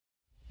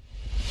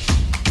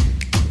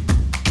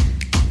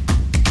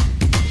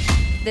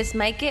This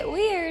might get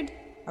weird.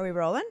 Are we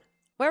rolling?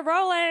 We're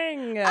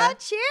rolling. Oh,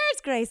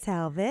 cheers, Grace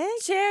Helvig.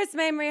 Cheers,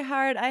 Mamrie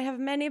Heart. I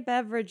have many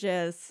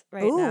beverages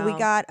right now. Ooh, we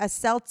got a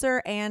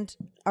seltzer and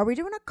are we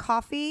doing a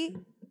coffee?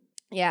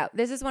 Yeah,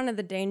 this is one of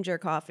the danger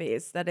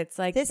coffees that it's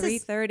like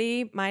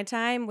 3:30 my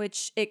time,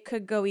 which it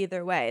could go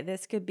either way.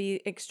 This could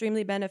be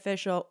extremely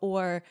beneficial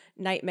or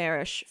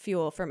nightmarish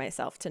fuel for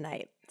myself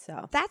tonight.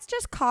 So That's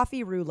just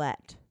coffee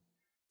roulette.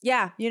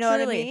 yeah, You know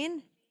truly. what I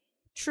mean?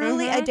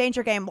 Truly a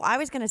danger game. Well, I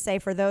was going to say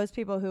for those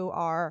people who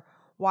are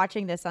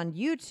watching this on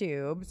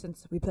YouTube,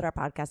 since we put our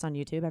podcast on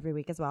YouTube every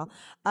week as well,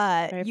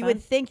 you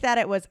would think that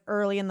it was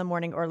early in the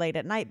morning or late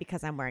at night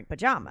because I'm wearing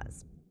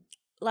pajamas.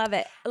 Love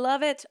it.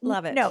 Love it.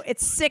 Love it. No,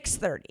 it's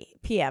 6:30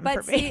 p.m.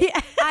 But for me. see,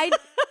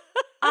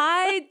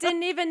 I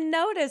didn't even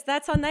notice.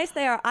 That's how nice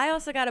they are. I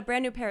also got a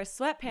brand new pair of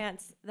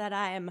sweatpants that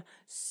I am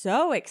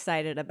so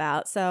excited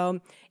about. So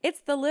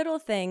it's the little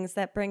things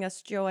that bring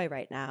us joy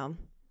right now.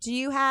 Do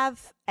you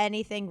have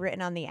anything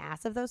written on the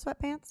ass of those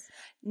sweatpants?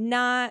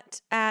 Not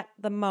at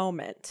the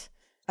moment.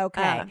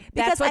 Okay.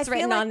 That's what's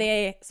written like, on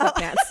the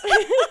sweatpants.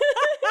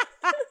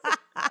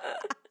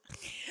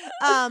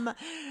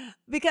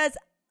 Because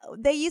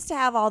they used to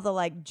have all the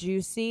like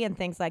juicy and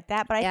things like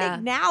that, but I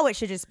think now it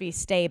should just be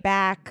stay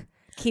back,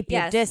 keep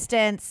your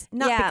distance,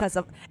 not because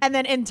of, and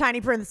then in tiny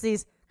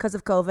parentheses, because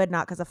of COVID,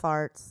 not because of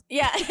farts.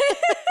 Yeah.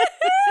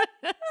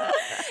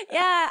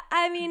 Yeah,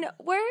 I mean,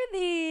 were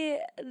the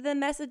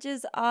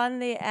messages on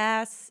the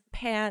ass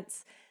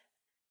pants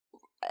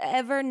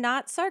ever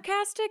not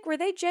sarcastic? Were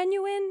they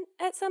genuine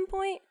at some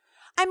point?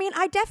 I mean,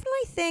 I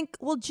definitely think,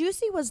 well,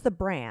 Juicy was the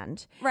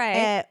brand.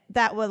 Right.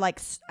 That would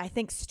I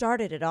think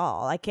started it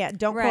all.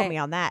 Don't quote me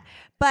on that.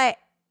 But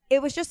it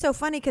was just so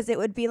funny because it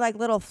would be like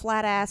little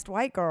flat-assed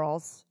white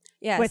girls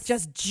with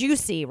just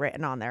Juicy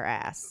written on their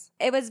ass.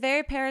 It was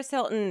very Paris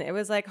Hilton. It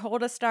was like,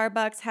 hold a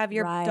Starbucks, have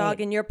your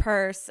dog in your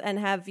purse, and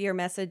have your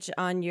message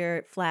on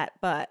your flat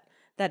butt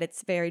that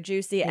it's very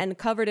juicy and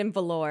covered in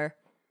velour.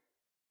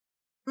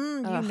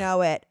 You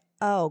know it.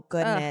 Oh,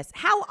 goodness.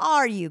 How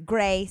are you,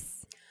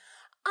 Grace?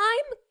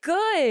 I'm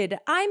good.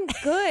 I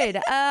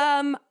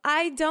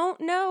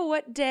don't know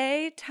what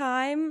day,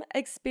 time,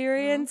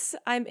 experience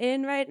I'm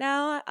in right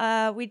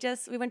now. We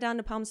went down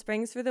to Palm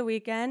Springs for the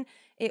weekend.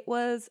 It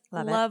was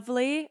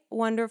lovely,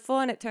 wonderful,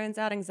 and it turns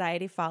out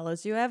anxiety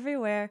follows you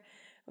everywhere,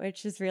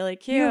 which is really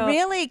cute. You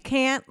really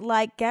can't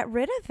get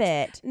rid of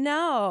it.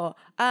 No.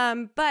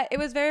 But it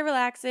was very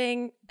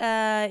relaxing,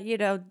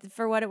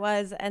 for what it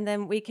was. And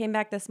then we came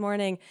back this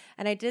morning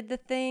and I did the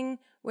thing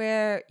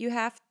where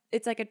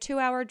it's like a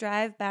 2-hour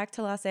drive back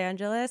to Los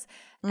Angeles.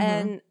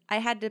 And I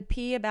had to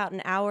pee about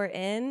an hour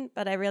in,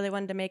 but I really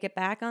wanted to make it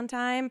back on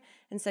time.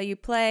 And so you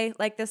play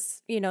like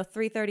this,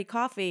 3:30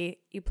 coffee,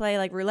 you play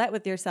like roulette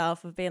with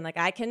yourself of being like,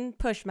 I can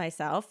push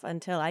myself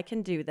until I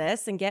can do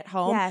this and get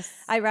home. Yes.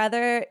 I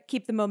rather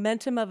keep the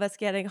momentum of us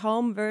getting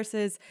home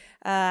versus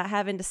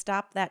having to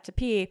stop that to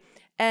pee.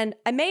 And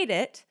I made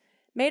it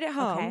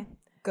home. Okay,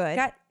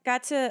 good.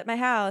 Got to my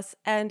house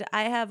and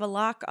I have a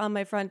lock on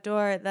my front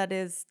door that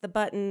is the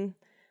button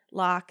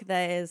lock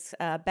that is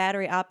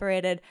battery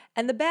operated,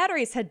 and the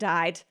batteries had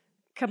died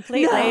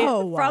completely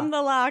from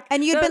the lock.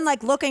 And you'd been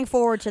looking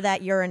forward to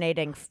that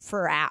urinating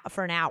for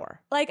an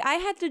hour. Like I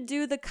had to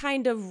do the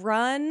kind of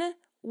run,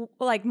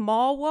 like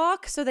mall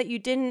walk, so that you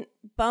didn't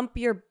bump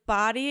your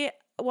body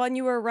when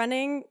you were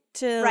running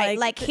to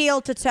like heel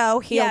to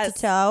toe.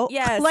 Yes.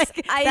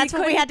 That's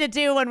what we had to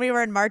do when we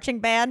were in marching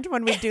band,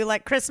 when we do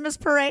Christmas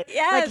parade.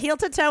 Yes. Heel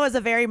to toe is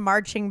a very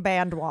marching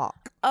band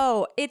walk.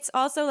 Oh, it's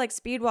also like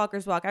speed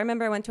walkers walk. I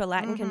remember I went to a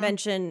Latin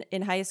convention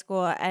in high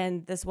school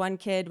and this one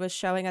kid was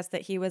showing us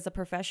that he was a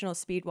professional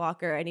speed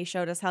walker and he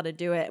showed us how to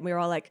do it. And we were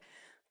all like,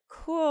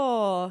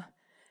 cool.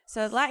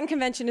 So Latin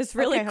convention is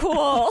really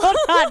cool. Hold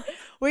on.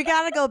 We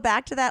got to go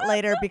back to that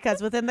later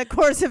because within the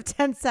course of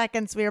 10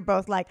 seconds, we were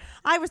both like,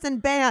 I was in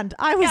band.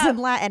 I was in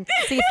Latin.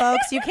 See,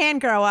 folks, you can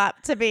grow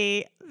up to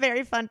be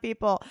very fun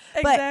people.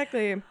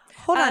 Exactly. But,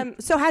 hold on.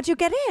 So how'd you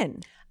get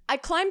in? I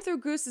climbed through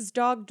Goose's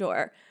dog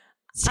door.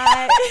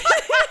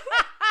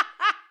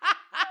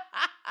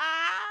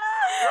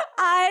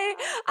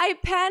 I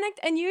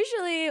panicked, and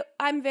usually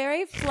I'm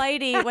very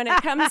flighty when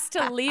it comes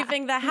to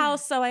leaving the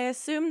house, so I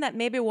assumed that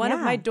maybe one of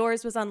my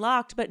doors was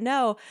unlocked, but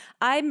no,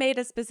 I made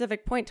a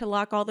specific point to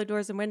lock all the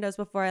doors and windows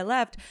before I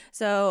left,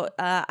 so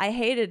I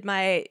hated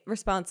my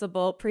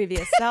responsible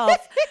previous self,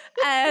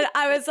 and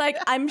I was like,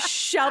 I'm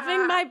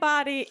shoving my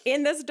body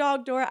in this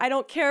dog door. I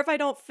don't care if I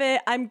don't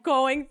fit. I'm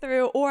going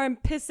through, or I'm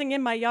pissing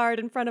in my yard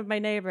in front of my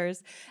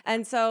neighbors,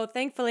 and so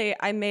thankfully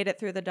I made it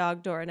through the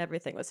dog door and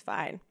everything was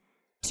fine.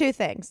 2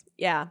 things.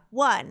 Yeah.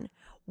 1,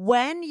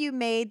 when you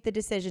made the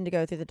decision to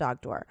go through the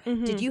dog door,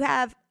 did you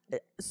have,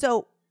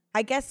 so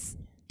I guess,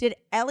 did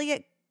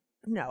Elliot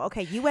No,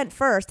 okay, you went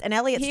first, and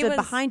Elliot stood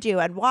behind you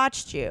and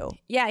watched you.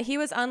 Yeah, he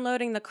was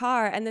unloading the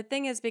car, and the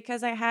thing is,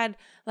 because I had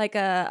like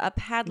a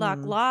padlock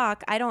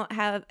lock, I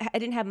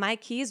didn't have my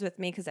keys with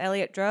me because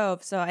Elliot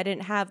drove, so I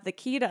didn't have the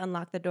key to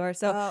unlock the door.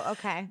 So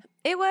okay.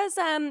 It was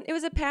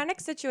a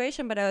panic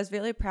situation, but I was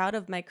really proud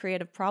of my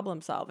creative problem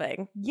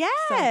solving.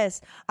 Yes,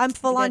 so I'm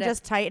full on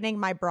just tightening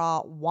my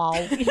bra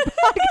while we podcast.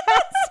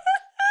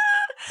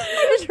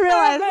 I just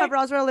realized my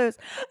bra's real loose.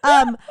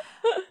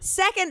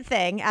 Second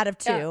thing out of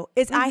two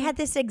is I had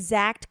this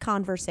exact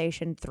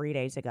conversation 3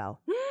 days ago.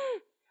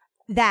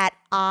 That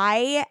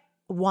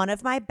one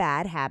of my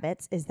bad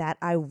habits is that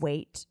I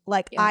wait.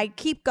 Like I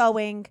keep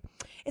going.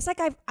 It's like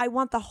I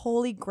want the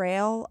holy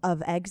grail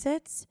of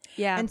exits.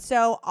 Yeah. And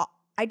so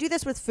I do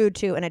this with food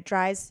too, and it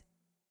drives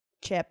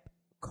Chip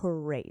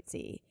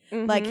crazy.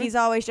 Like he's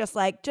always just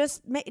like,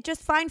 just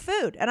find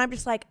food, and I'm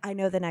just like, I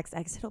know the next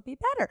exit will be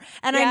better,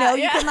 and I know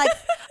you can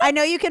I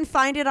know you can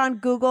find it on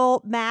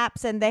Google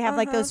Maps, and they have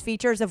like those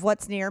features of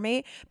what's near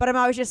me, but I'm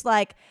always just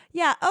like,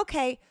 yeah,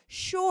 okay,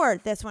 sure,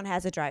 this one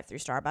has a drive-through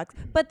Starbucks,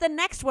 but the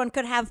next one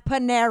could have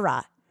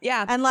Panera.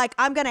 Yeah, and like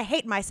I'm gonna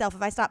hate myself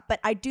if I stop. But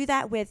I do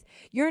that with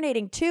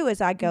urinating too,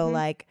 as I go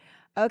like,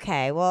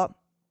 okay, well,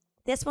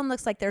 this one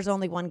looks like there's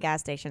only one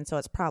gas station, so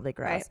it's probably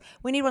gross. Right.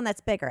 We need one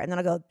that's bigger. And then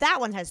I'll go, that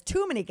one has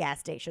too many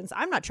gas stations.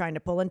 I'm not trying to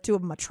pull into a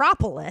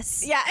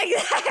metropolis. Yeah,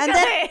 exactly. And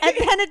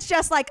then it's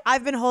just like,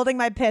 I've been holding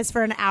my piss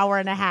for an hour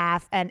and a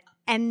half, and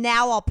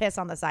now I'll piss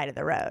on the side of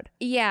the road.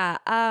 Yeah.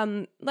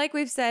 Like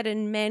we've said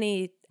in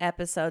many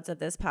episodes of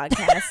this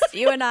podcast,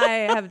 you and I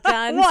have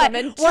done some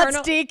internal...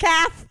 What's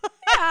decaf?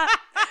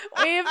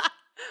 Yeah,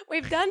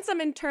 we've done some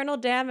internal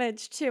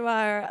damage to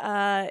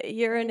our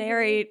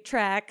urinary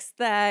tracts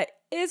that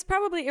is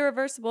probably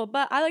irreversible,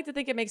 but I like to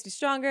think it makes me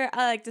stronger.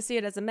 I like to see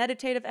it as a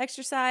meditative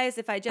exercise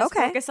if I just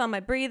focus on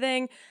my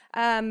breathing.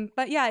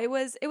 But yeah, it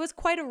was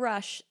quite a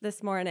rush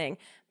this morning.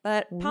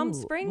 But Palm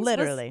Springs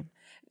literally.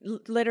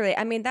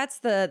 I mean, that's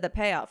the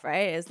payoff,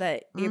 right? Is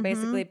that you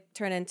basically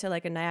turn into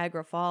like a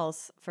Niagara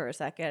Falls for a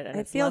second, and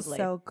it feels lovely.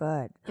 So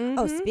good.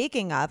 Oh,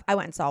 speaking of, I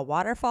went and saw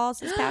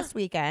waterfalls this past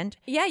weekend.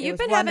 Yeah, you've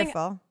been having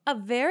a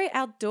very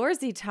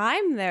outdoorsy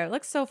time there. It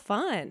looks so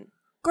fun.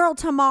 Girl,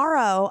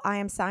 tomorrow I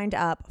am signed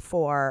up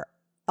for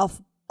a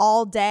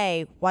all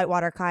day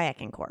whitewater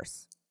kayaking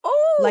course.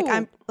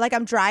 Oh,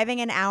 I'm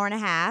driving an hour and a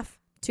half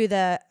to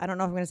the, I don't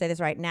know if I'm going to say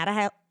this right,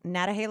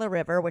 Nantahala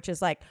River, which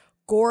is like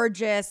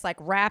gorgeous, like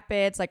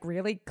rapids, like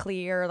really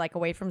clear, like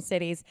away from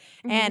cities.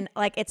 And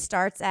like it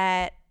starts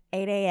at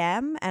 8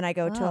 a.m. and I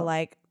go till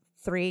like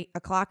 3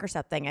 o'clock or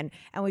something. And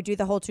we do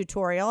the whole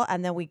tutorial,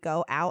 and then we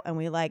go out and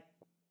we like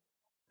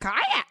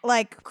kayak,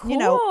 like, cool. You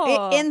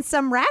know, in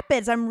some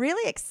rapids. I'm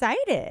really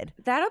excited.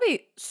 That'll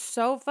be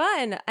so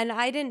fun. And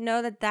I didn't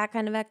know that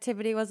kind of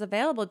activity was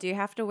available. Do you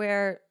have to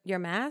wear your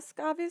mask,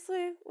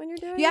 obviously, when you're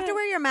doing it? You have to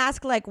wear your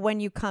mask like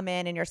when you come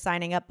in and you're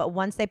signing up, but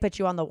once they put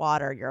you on the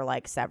water, you're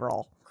like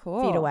several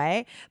feet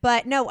away.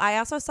 But no, I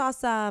also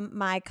saw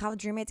my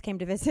college roommates came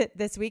to visit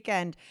this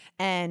weekend,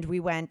 and we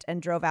went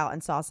and drove out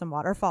and saw some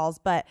waterfalls,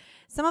 but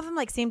some of them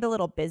like seemed a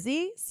little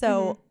busy.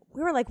 So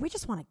we were like, we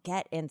just want to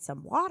get in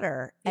some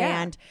water.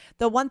 Yeah. And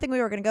the one thing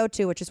we were going to go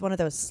to, which is one of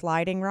those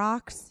sliding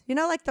rocks, you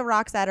know, like the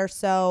rocks that are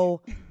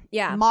so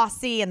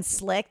mossy and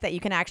slick that you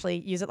can actually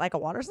use it like a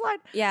water slide.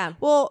 Yeah.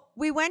 Well,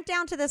 we went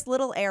down to this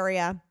little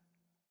area,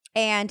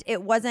 and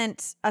it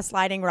wasn't a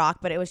sliding rock,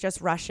 but it was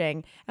just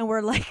rushing. And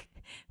we're like,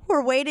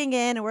 we're wading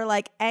in, and we're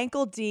like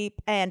ankle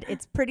deep, and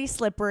it's pretty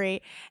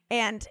slippery.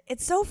 And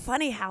it's so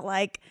funny how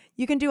like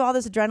you can do all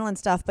this adrenaline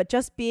stuff, but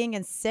just being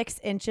in 6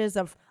 inches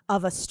of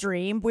a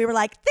stream, we were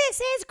like,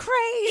 this is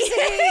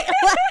crazy.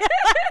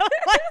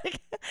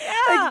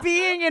 Like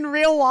being in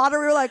real water,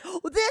 we were like,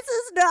 this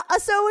is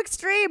not so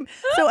extreme.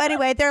 So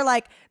anyway, they're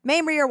like,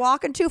 Mamrie, you're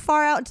walking too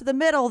far out into the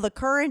middle. The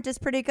current is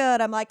pretty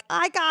good. I'm like,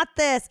 I got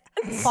this.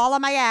 Fall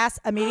on my ass,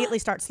 immediately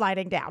start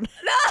sliding down.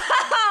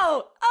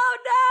 No! Oh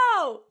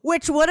no!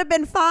 Which would have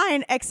been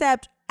fine,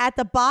 except at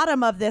the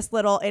bottom of this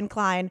little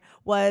incline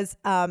was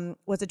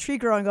a tree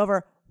growing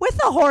over with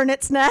a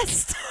hornet's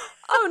nest.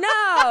 Oh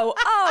no!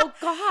 Oh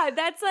god,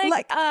 that's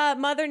like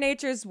Mother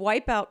Nature's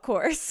wipeout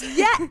course.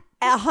 Yeah,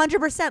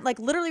 100%. Like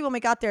literally, when we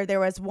got there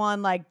was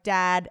one like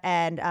dad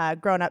and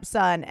grown-up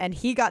son, and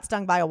he got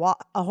stung by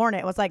a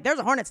hornet. It was like, there's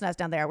a hornet's nest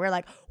down there. We're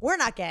like, we're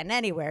not getting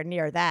anywhere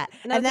near that.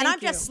 No, and then I'm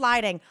just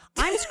sliding.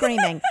 I'm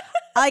screaming.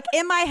 Like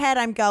in my head,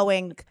 I'm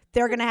going,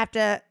 they're gonna have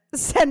to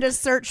send a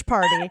search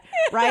party,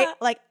 right?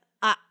 Like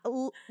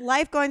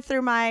life going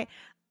through my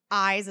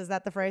eyes. Is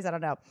that the phrase? I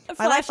don't know.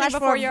 My life flashed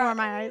before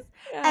my eyes.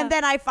 Yeah. And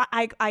then I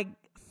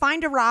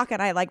find a rock,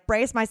 and I like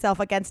brace myself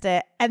against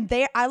it. And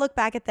I look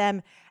back at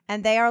them,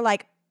 and they are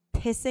like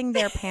pissing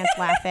their pants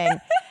laughing.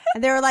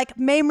 And they were like,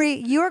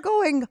 Mamrie, you are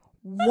going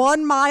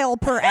 1 mile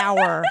per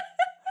hour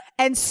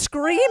and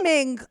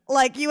screaming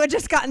like you had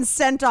just gotten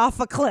sent off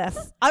a cliff.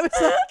 I was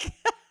like,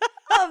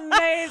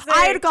 amazing.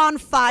 I had gone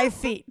 5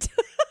 feet.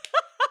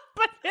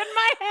 But in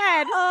my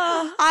head,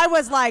 I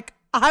was like,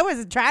 I was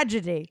a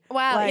tragedy.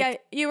 Wow. Like, yeah,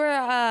 you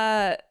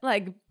were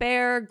like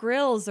Bear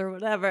Grylls or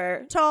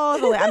whatever.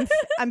 Totally.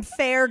 I'm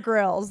Fair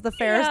Grylls, the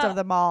fairest of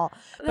them all.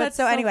 But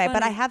so anyway,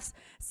 but I have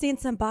seen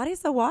some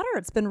bodies of water.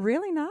 It's been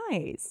really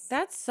nice.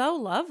 That's so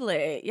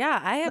lovely. Yeah,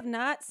 I have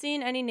not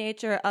seen any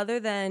nature other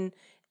than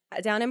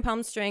down in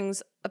Palm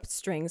Springs,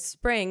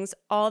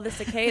 all the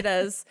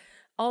cicadas.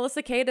 All the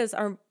cicadas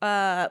are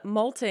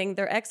molting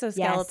their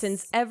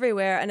exoskeletons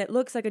everywhere, and it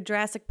looks like a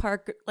Jurassic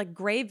Park like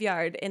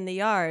graveyard in the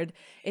yard.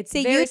 It's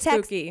very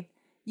spooky.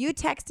 You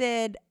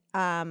texted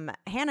Hannah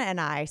and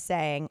I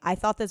saying, I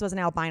thought this was an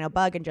albino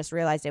bug and just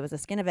realized it was the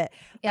skin of it.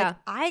 Yeah.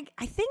 Like,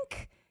 I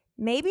think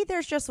maybe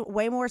there's just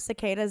way more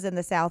cicadas in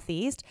the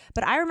Southeast,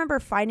 but I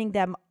remember finding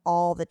them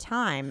all the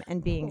time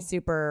and being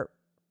super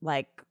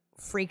like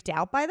freaked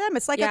out by them.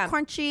 It's like a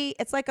crunchy,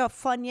 it's like a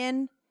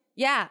Funyun.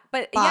 Yeah,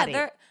 but body.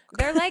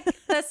 they're like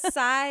the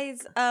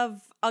size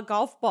of a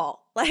golf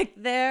ball. Like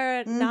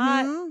they're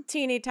not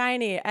teeny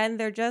tiny, and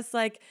they're just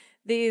like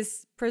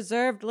these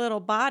preserved little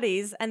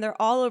bodies, and they're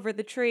all over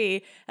the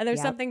tree. And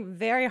there's something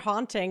very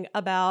haunting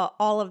about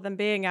all of them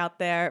being out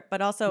there,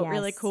 but also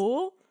really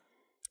cool.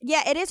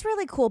 Yeah, it is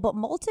really cool. But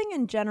molting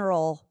in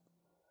general,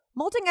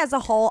 molting as a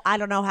whole, I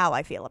don't know how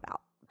I feel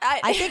about.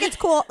 I think it's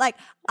cool. Like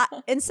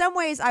in some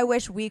ways, I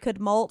wish we could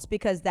molt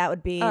because that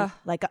would be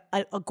like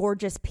a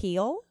gorgeous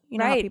peel. You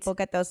know how people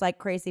get those like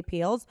crazy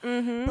peels.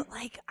 But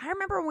like I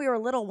remember when we were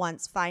little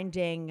once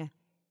finding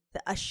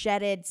a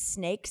shedded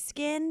snake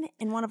skin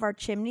in one of our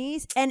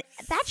chimneys, and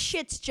that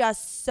shit's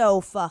just so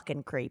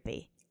fucking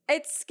creepy.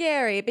 It's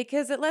scary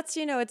because it lets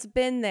you know it's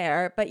been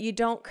there, but you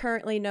don't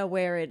currently know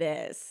where it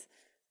is.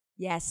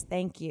 Yes,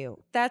 thank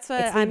you. That's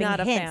what I'm not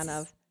a fan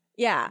of.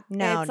 Yeah.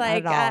 No, it's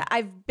like not at all.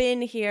 I've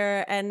been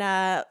here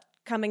and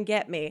come and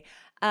get me.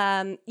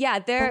 There.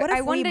 But what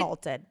if we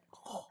molted?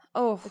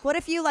 Oh, like what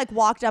if you like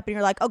walked up and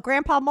you're like, "Oh,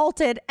 Grandpa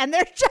molted," and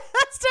there's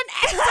just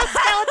an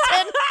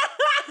exoskeleton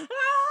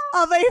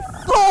of a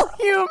full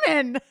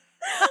human.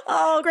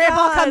 Oh,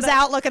 Grandpa comes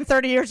out looking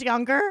 30 years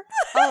younger.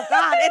 Oh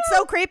God, it's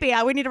so creepy.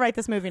 We need to write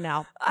this movie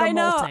now. I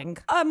know. Molting.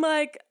 I'm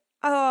like,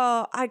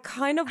 oh, I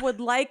kind of would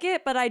like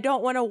it, but I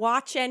don't want to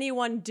watch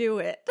anyone do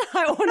it.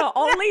 I want to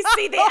only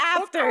see the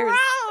afters.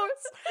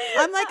 Gross.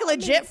 I'm like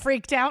legit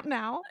freaked out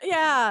now.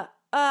 Yeah.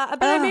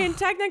 But I mean,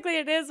 technically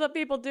it is what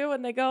people do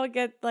when they go and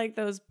get like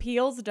those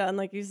peels done,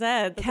 like you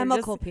said.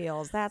 Chemical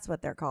peels. That's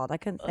what they're called. I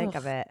couldn't think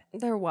of it.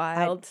 They're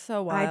wild.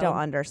 So wild. I don't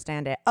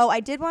understand it. Oh, I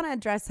did want to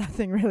address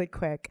something really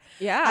quick.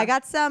 Yeah. I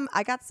got some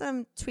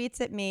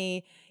tweets at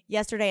me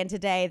yesterday and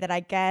today that I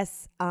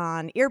guess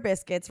on Ear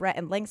Biscuits, Rhett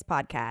and Link's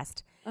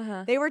podcast,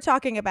 they were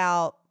talking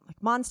about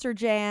like monster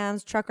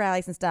jams, truck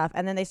rallies and stuff.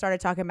 And then they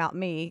started talking about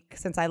me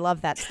since I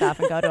love that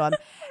stuff and go to them.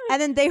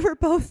 And then they were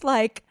both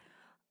like,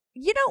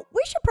 you know,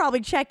 we should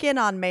probably check in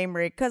on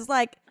Mamrie because,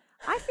 like,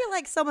 I feel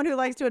like someone who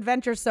likes to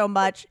adventure so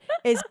much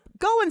is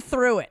going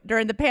through it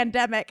during the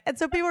pandemic. And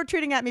so people were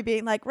tweeting at me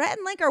being like, Rhett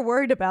and Link are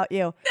worried about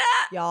you.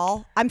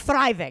 Y'all, I'm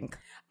thriving.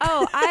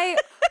 Oh,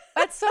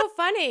 that's so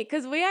funny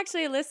because we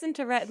actually listened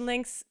to Rhett and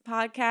Link's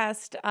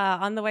podcast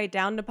on the way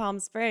down to Palm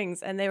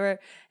Springs. And they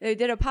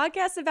did a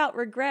podcast about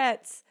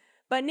regrets,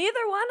 but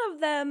neither one of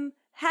them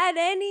had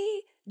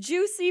any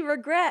juicy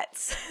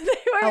regrets.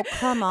 Oh,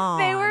 come on.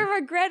 They were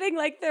regretting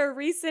like their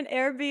recent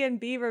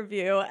Airbnb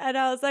review. And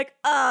I was like,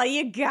 oh,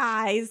 you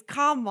guys,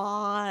 come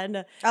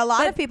on. A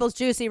lot of people's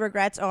juicy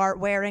regrets are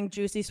wearing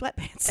juicy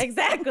sweatpants.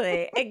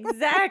 Exactly.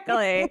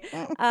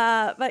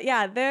 But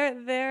yeah,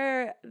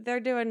 they're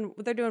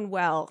doing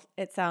well,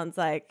 it sounds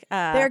like.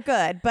 They're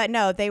good. But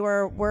no, they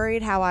were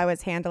worried how I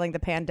was handling the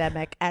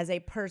pandemic as a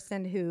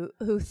person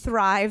who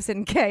thrives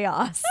in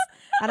chaos.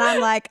 And I'm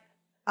like,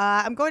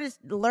 I'm going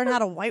to learn how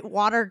to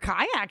whitewater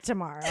kayak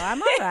tomorrow.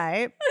 I'm all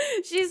right.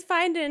 She's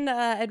finding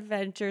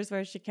adventures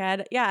where she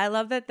can. Yeah, I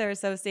love that their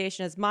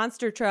association is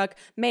Monster Truck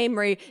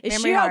Mamrie.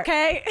 Is she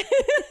okay?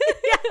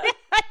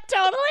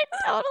 Totally.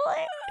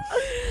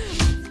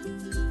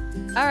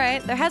 All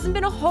right, there hasn't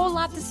been a whole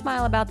lot to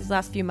smile about these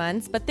last few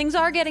months, but things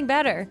are getting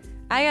better.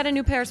 I got a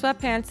new pair of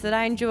sweatpants that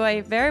I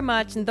enjoy very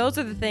much, and those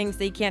are the things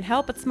that you can't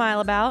help but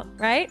smile about,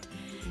 right?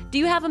 Do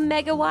you have a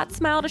megawatt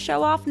smile to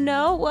show off?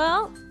 No?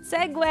 Well,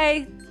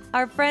 segue.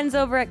 Our friends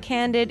over at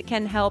Candid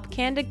can help.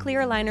 Candid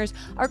clear aligners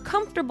are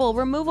comfortable,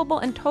 removable,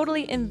 and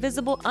totally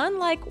invisible,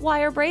 unlike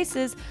wire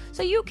braces,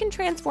 so you can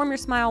transform your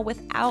smile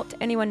without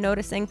anyone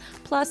noticing.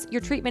 Plus,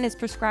 your treatment is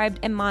prescribed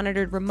and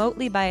monitored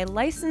remotely by a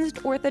licensed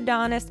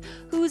orthodontist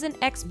who's an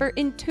expert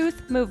in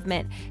tooth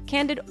movement.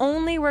 Candid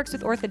only works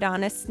with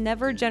orthodontists,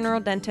 never general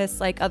dentists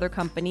like other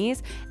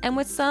companies. And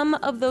with some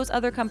of those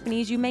other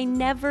companies, you may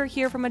never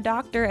hear from a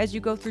doctor as you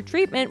go through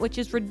treatment, which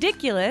is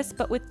ridiculous.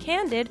 But with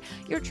Candid,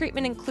 your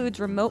treatment includes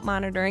remote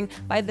monitoring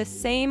by the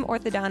same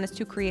orthodontist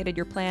who created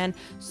your plan,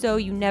 so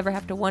you never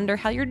have to wonder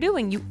how you're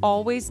doing. You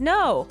always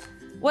know.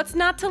 What's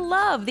not to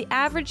love? The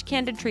average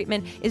Candid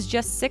treatment is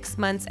just 6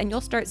 months, and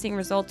you'll start seeing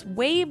results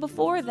way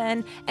before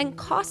then, and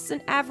costs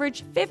an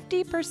average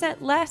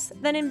 50% less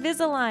than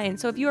Invisalign.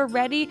 So if you are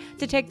ready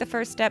to take the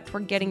first step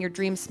toward getting your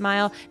dream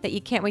smile that you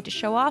can't wait to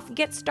show off,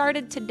 get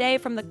started today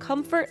from the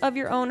comfort of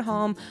your own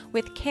home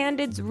with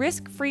Candid's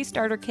risk-free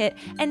starter kit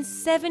and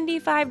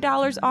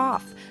 $75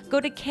 off. Go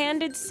to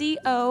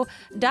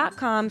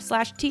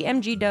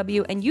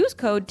candidco.com/TMGW and use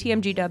code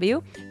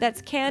TMGW.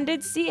 That's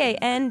Candid,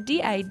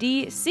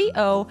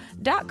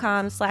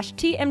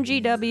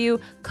 CANDIDCO.com/TMGW,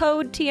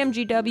 code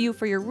TMGW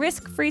for your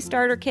risk-free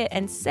starter kit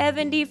and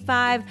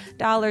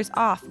 $75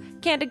 off.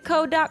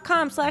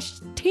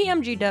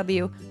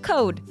 CandidCo.com/TMGW,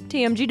 code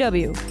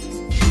TMGW.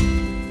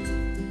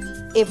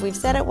 If we've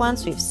said it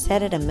once, we've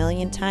said it a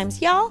million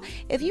times. Y'all,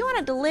 if you want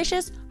a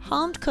delicious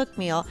home-cooked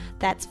meal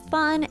that's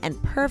fun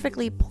and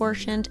perfectly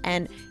portioned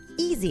and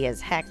easy as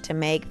heck to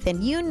make,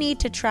 then you need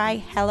to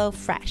try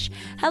HelloFresh.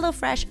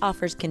 HelloFresh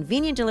offers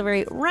convenient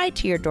delivery right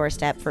to your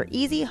doorstep for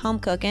easy home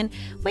cooking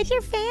with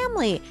your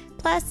family.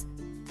 Plus,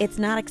 it's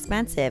not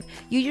expensive.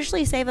 You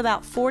usually save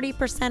about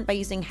 40% by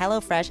using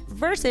HelloFresh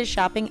versus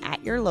shopping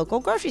at your local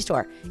grocery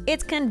store.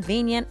 It's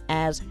convenient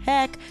as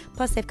heck.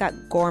 Plus, they've got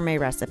gourmet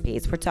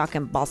recipes. We're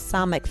talking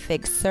balsamic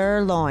fig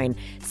sirloin,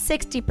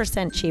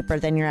 60% cheaper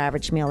than your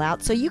average meal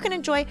out. So you can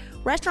enjoy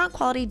restaurant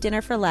quality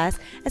dinner for less,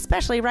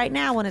 especially right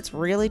now when it's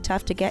really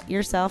tough to get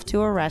yourself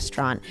to a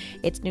restaurant.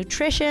 It's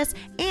nutritious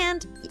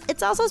and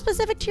it's also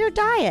specific to your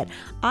diet.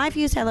 I've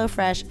used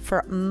HelloFresh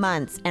for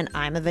months and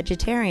I'm a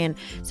vegetarian,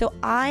 so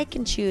I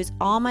can choose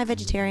all my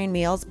vegetarian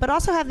meals, but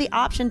also have the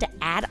option to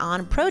add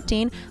on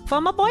protein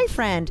from my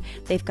boyfriend.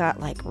 They've got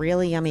like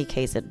really yummy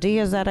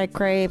quesadillas that I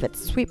crave.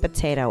 It's sweet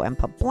potato and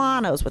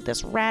poblanos with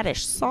this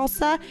radish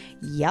salsa.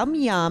 Yum,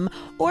 yum.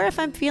 Or if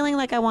I'm feeling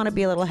like I want to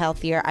be a little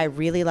healthier, I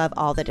really love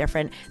all the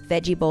different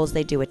veggie bowls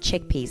they do with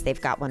chickpeas.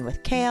 They've got one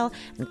with kale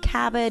and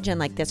cabbage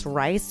and like this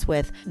rice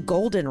with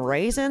golden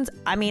raisins.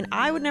 I mean,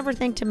 I would never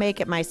think to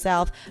make it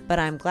myself, but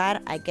I'm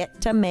glad I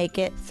get to make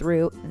it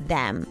through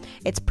them.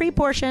 It's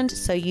pre-portioned,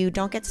 so you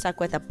don't get stuck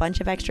with a bunch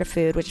of extra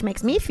food, which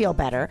makes me feel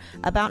better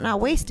about not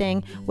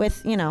wasting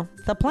with,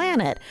 the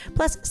planet.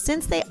 Plus,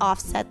 since they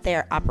offset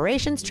their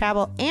operations,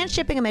 travel, and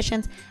shipping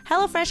emissions,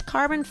 HelloFresh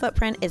carbon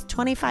footprint is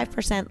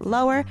 25%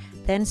 lower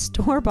than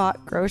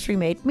store-bought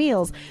grocery-made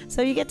meals.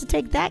 So you get to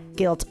take that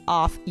guilt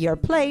off your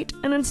plate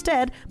and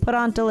instead put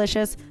on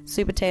delicious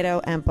sweet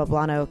potato and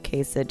poblano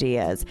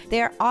quesadillas.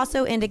 They're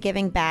also into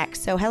giving back,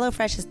 so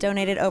HelloFresh has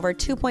donated over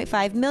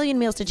 2.5 million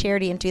meals to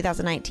charity in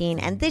 2019,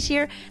 and this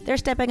year they're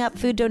stepping up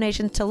food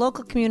donations to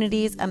local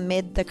communities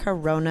amid the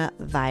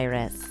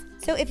coronavirus.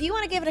 So if you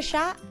want to give it a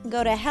shot,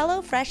 go to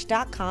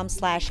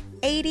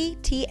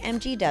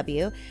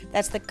HelloFresh.com/80TMGW.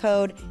 That's the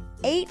code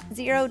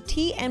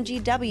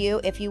 80TMGW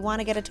if you want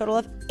to get a total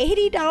of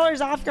 $80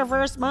 off your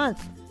first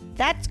month.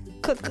 That's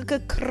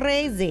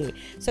crazy.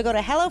 So go to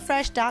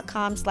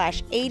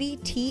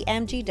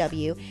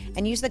HelloFresh.com/80TMGW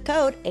and use the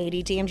code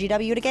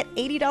 80TMGW to get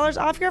 $80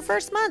 off your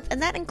first month. And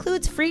that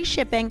includes free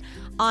shipping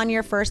on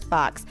your first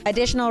box.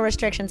 Additional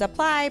restrictions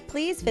apply.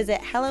 Please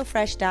visit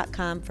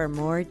HelloFresh.com for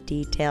more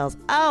details.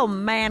 Oh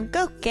man,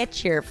 go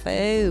get your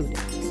food.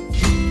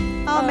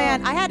 Oh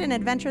man, I had an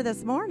adventure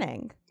this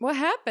morning. What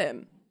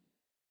happened?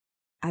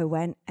 I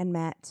went and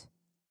met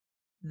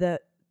the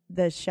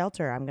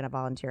shelter I'm going to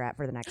volunteer at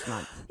for the next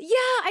month. Yeah,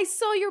 I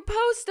saw your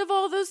post of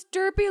all those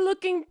derpy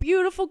looking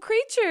beautiful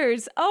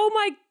creatures. Oh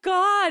my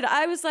God.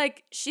 I was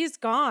like, she's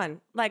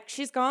gone. Like,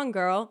 she's gone,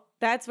 girl.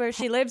 That's where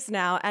she lives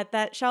now, at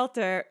that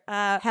shelter.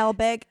 Hell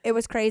big. It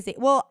was crazy.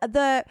 Well,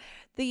 the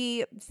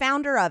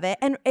founder of it,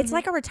 and it's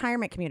like a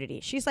retirement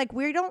community. She's like,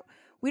 we don't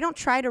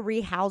try to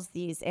rehouse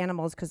these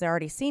animals because they're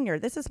already senior.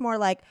 This is more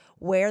like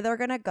where they're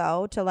going to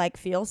go to like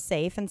feel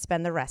safe and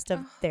spend the rest of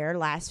their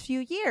last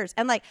few years.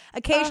 And like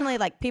occasionally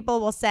like people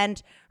will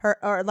send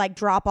her or like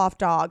drop off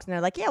dogs and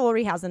they're like, yeah, we'll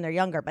rehouse them. They're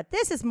younger. But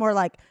this is more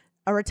like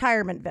a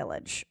retirement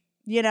village,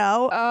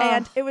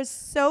 and it was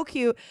so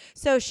cute.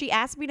 So she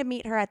asked me to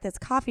meet her at this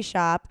coffee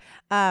shop.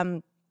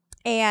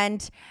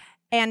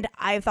 And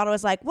I thought it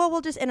was like, well,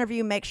 we'll just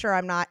interview, make sure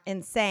I'm not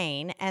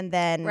insane, and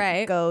then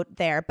go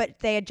there. But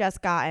they had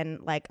just gotten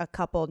like a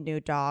couple new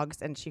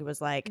dogs, and she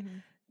was like,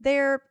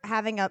 they're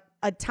having a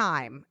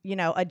time,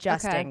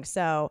 adjusting. Okay.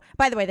 So,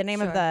 by the way, the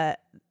name of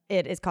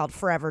it is called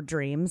Forever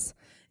Dreams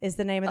is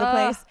the name of the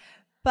place.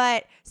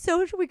 But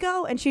so should we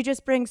go? And she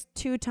just brings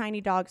two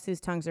tiny dogs whose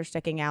tongues are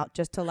sticking out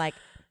just to like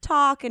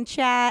talk and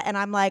chat. And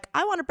I'm like,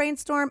 I want to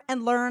brainstorm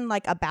and learn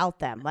like about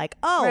them. Like,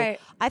 I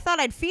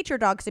thought I'd feature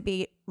dogs to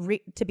be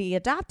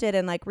adopted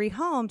and like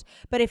rehomed.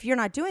 But if you're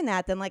not doing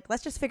that, then like,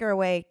 let's just figure a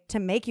way to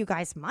make you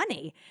guys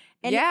money.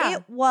 And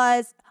it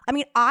was,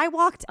 I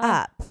walked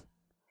up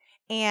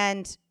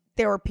and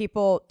there were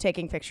people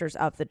taking pictures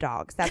of the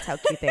dogs. That's how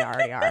cute they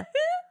already are.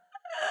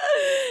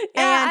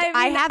 And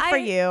I have for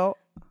you.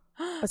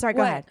 Oh, sorry,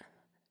 go ahead.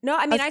 No,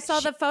 I saw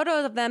the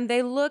photos of them.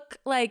 They look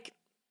like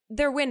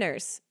they're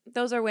winners.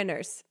 Those are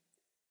winners.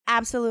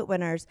 Absolute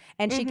winners.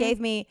 And she gave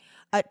me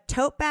a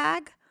tote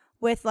bag,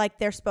 with like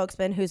their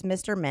spokesman, who's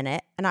Mr.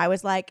 Minute. And I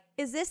was like,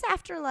 is this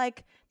after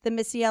like the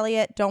Missy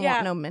Elliott Don't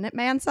Want No Minute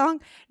Man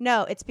song?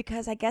 No, it's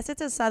because I guess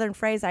it's a Southern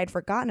phrase I'd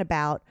forgotten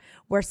about,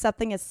 where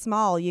something is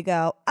small, you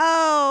go,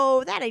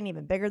 oh, that ain't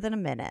even bigger than a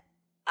minute.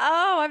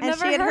 Oh, I've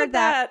never heard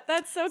that.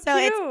 That's so cute. So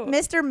it's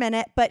Mr.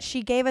 Minute, but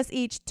she gave us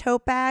each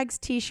tote bags,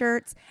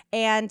 T-shirts,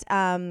 and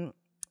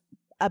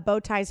a bow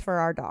ties for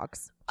our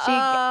dogs.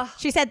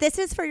 She said, this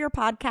is for your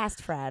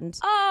podcast friend.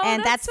 Oh,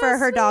 and that's so for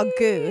her sweet. dog,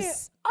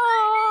 Goose.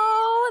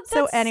 Oh, that's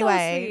so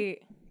anyway, so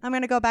sweet. I'm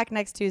going to go back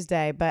next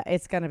Tuesday, but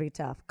it's going to be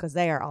tough because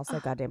they are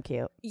also goddamn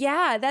cute.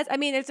 Yeah,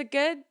 it's a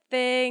good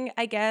thing,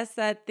 I guess,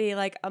 that the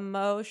like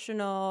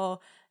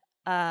emotional...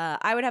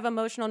 I would have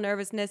emotional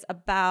nervousness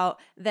about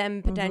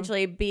them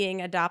potentially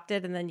being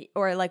adopted and then,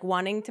 or like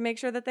wanting to make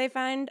sure that they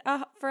find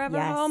a forever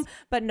home.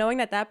 But knowing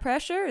that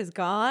pressure is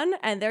gone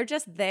and they're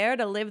just there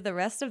to live the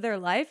rest of their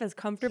life as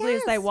comfortably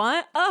as they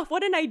want. Oh,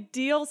 what an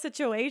ideal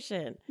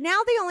situation.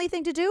 Now the only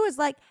thing to do is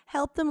like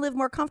help them live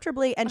more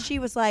comfortably. And she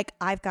was like,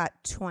 I've got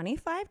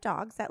 25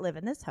 dogs that live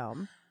in this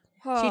home.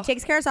 She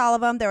takes care of all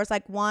of them. There was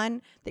like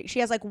she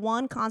has like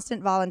one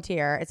constant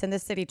volunteer. It's in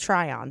this city,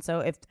 Tryon.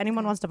 So if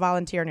anyone wants to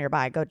volunteer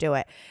nearby, go do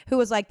it. Who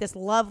was like this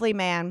lovely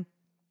man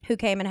who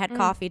came and had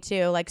coffee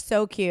too, like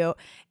so cute.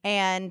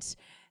 And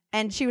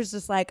she was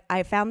just like,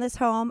 I found this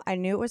home. I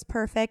knew it was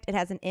perfect. It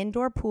has an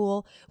indoor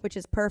pool, which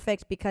is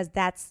perfect because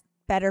that's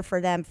better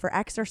for them for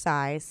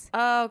exercise.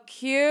 Oh,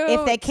 cute.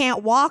 If they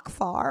can't walk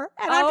far.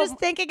 And I'm just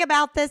thinking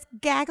about this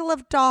gaggle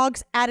of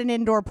dogs at an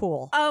indoor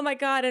pool. Oh my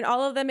God. And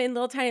all of them in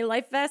little tiny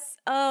life vests.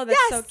 Oh, that's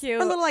so cute.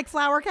 Or little like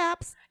flower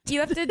caps. You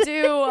have to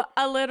do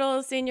a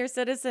little senior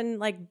citizen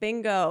like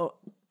bingo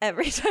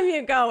every time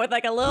you go with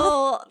like a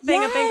little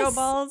thing of bingo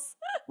balls.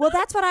 Well,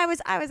 that's what I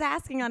was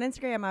asking on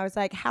Instagram. I was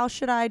like, how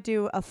should I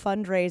do a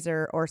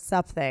fundraiser or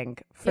something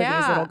for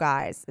these little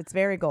guys? It's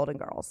very Golden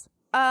Girls.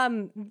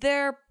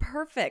 They're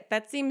perfect.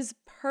 That seems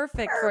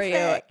perfect for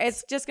you.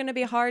 It's just going to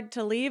be hard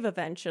to leave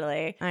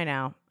eventually. I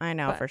know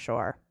but for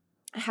sure.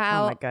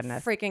 How oh my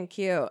goodness. Freaking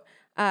cute.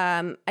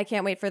 I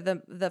can't wait for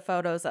the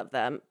photos of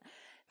them.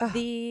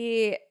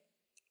 You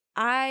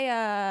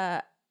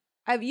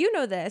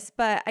know this,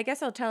 but I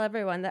guess I'll tell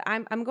everyone that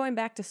I'm going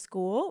back to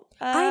school.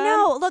 I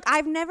know. Look,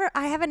 I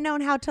haven't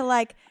known how to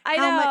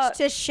much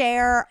to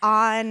share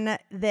on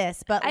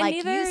this, but like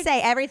you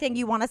say everything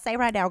you want to say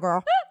right now,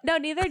 girl. No,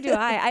 neither do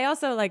I. I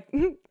also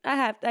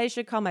I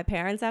should call my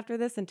parents after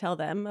this and tell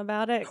them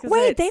about it.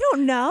 Wait, they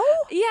don't know?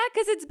 Yeah,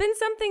 because it's been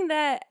something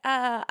that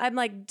I'm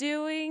like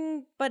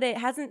doing, but it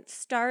hasn't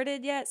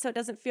started yet, so it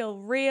doesn't feel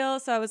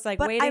real. So I was like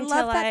waiting till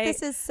I love that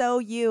this is so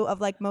you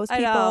of like most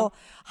people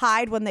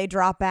hide when they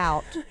drop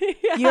out.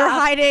 Yeah. You're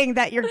hiding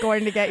that you're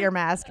going to get your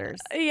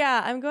master's.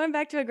 Yeah, I'm going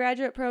back to a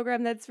graduate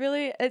program that's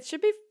it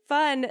should be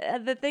fun.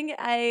 The thing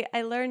I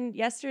learned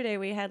yesterday,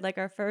 we had like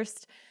our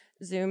first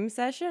Zoom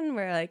session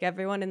where like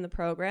everyone in the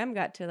program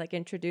got to like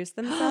introduce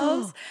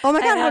themselves. Oh my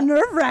God, how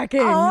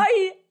nerve-wracking.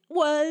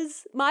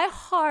 My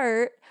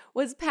heart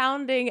was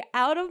pounding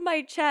out of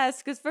my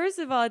chest because first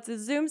of all, it's a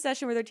Zoom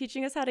session where they're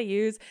teaching us how to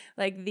use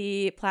like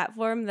the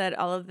platform that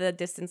all of the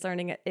distance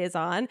learning is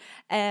on.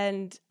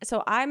 And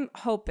so I'm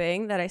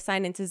hoping that I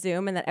sign into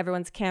Zoom and that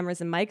everyone's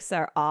cameras and mics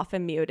are off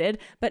and muted,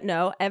 but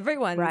no,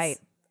 everyone's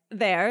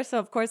there. So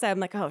of course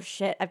I'm like, oh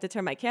shit, I have to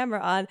turn my camera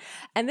on.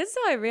 And this is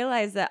how I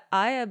realized that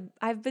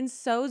I've been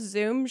so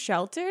Zoom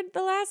sheltered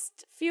the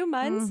last few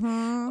months.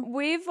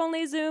 We've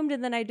only Zoomed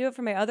and then I do it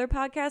for my other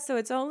podcast. So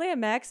it's only a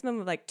maximum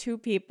of like 2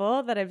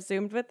 people that I've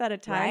Zoomed with at a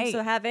time.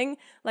 So having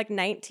like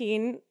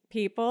 19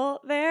 people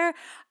there,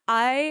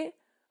 I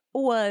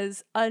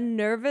was a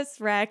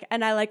nervous wreck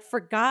and I like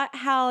forgot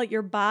how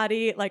your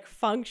body like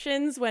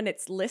functions when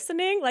it's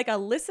listening, like a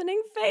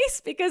listening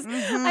face, because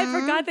I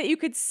forgot that you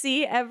could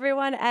see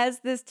everyone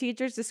as this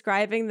teacher's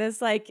describing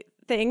this like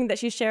thing that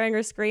she's sharing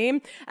her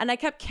screen. And I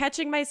kept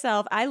catching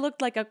myself. I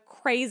looked like a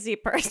crazy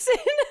person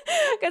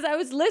because I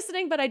was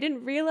listening, but I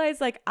didn't realize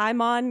like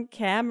I'm on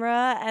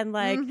camera and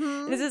like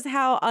this is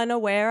how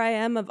unaware I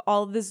am of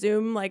all the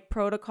Zoom like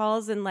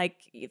protocols and like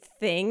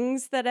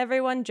things that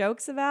everyone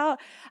jokes about.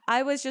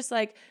 I was just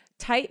like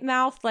tight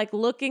mouth, like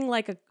looking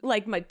like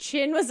my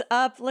chin was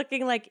up,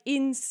 looking like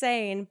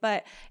insane.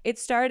 But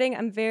it's starting.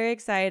 I'm very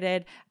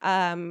excited.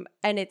 And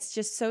it's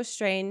just so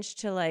strange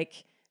to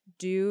like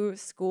do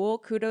school.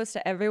 Kudos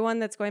to everyone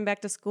that's going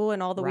back to school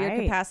and all the weird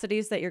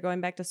capacities that you're going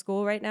back to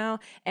school right now,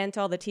 and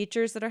to all the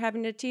teachers that are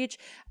having to teach.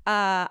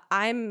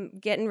 I'm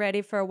getting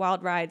ready for a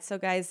wild ride. So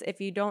guys, if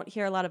you don't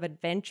hear a lot of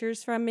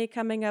adventures from me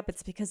coming up,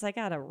 it's because I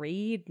gotta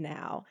read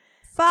now.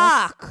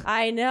 Fuck.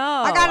 I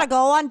know. I gotta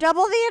go on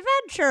double the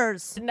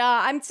adventures. No,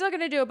 I'm still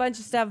gonna do a bunch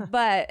of stuff,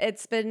 but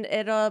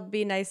it'll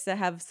be nice to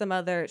have some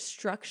other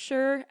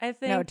structure, I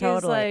think. No, totally.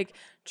 Is like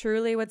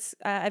truly what's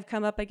I've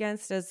come up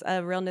against as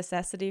a real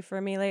necessity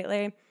for me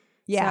lately.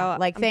 Yeah, so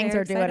like things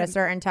are due at a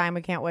certain time.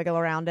 We can't wiggle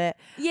around it.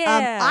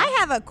 Yeah. I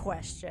have a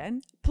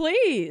question.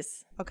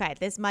 Please. Okay,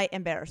 this might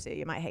embarrass you.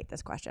 You might hate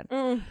this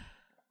question.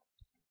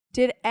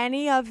 Did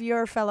any of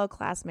your fellow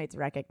classmates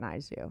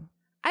recognize you?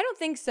 I don't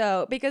think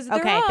so because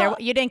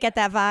you didn't get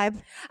that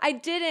vibe? I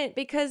didn't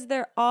because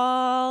they're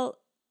all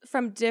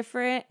from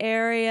different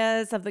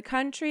areas of the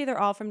country. They're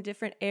all from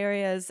different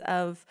areas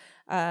of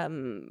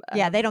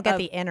they don't get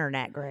the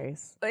internet,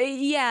 Grace.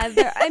 Yeah,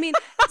 I mean,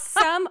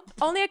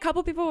 only a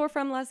couple people were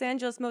from Los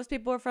Angeles. Most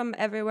people were from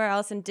everywhere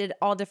else and did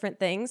all different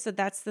things. So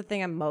that's the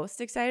thing I'm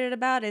most excited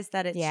about is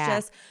that it's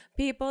just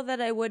people that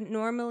I wouldn't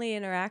normally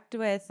interact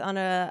with on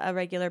a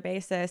regular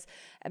basis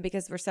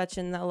because we're such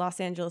in the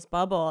Los Angeles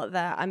bubble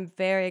that I'm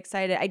very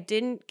excited. I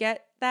didn't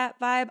get that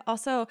vibe.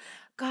 Also,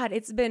 God,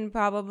 it's been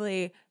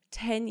probably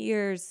 10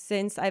 years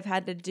since I've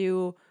had to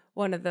do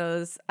one of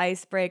those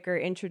icebreaker,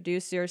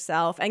 introduce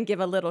yourself and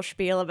give a little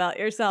spiel about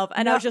yourself.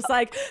 And I was just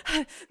like,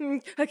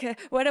 okay,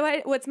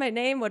 what's my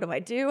name? What do I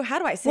do? How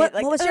do I say it?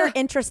 Like, what was your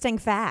interesting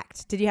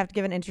fact? Did you have to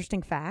give an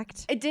interesting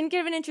fact? I didn't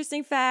give an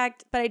interesting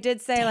fact, but I did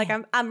say like,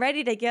 I'm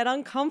ready to get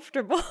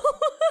uncomfortable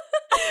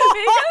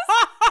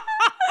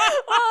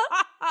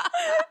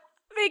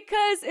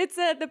because it's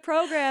the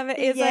program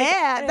is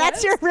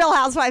that's your Real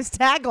Housewives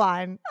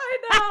tagline. I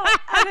know,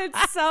 and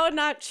it's so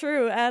not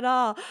true at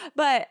all.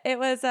 But it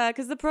was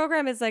because the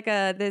program is like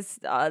this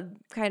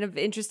kind of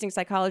interesting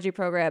psychology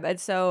program, and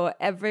so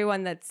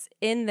everyone that's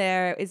in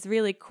there is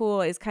really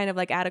cool. Is kind of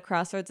like at a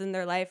crossroads in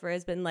their life, or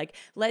has been like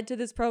led to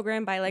this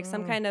program by like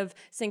some kind of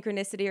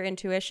synchronicity or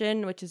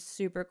intuition, which is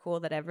super cool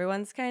that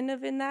everyone's kind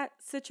of in that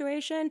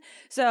situation.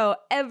 So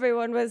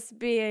everyone was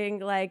being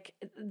like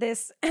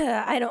this.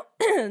 I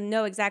don't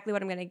know exactly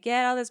what I'm going to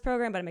get out of this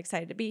program, but I'm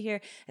excited to be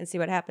here and see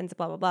what happens,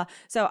 blah, blah, blah.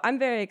 So I'm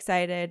very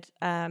excited.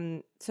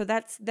 So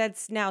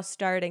that's now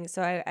starting.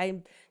 So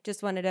I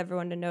just wanted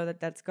everyone to know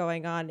that that's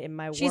going on in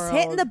my world. She's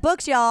hitting the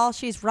books, y'all.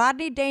 She's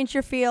Rodney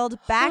Dangerfield,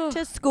 back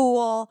to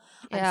school.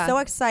 I'm so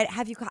excited.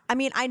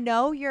 I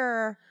know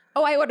you're...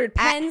 Oh, I ordered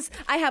pens.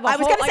 I have I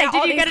was going to say,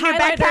 did you get a new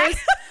backpack?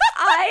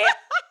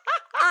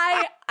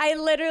 I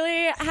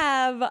literally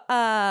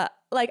have...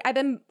 I've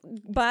been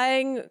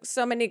buying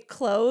so many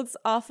clothes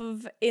off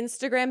of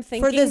Instagram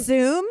thinking... For the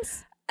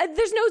Zooms?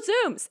 There's no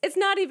Zooms. It's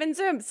not even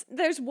Zooms.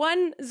 There's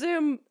one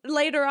Zoom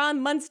later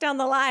on, months down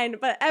the line,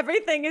 but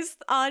everything is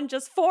on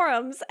just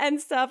forums and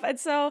stuff. And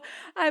so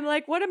I'm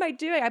like, what am I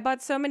doing? I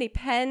bought so many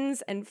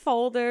pens and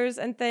folders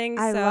and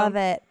things. I love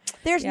it.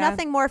 There's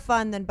nothing more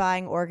fun than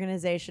buying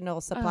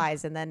organizational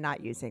supplies and then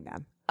not using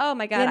them. Oh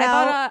my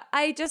God.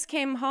 I just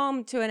came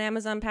home to an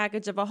Amazon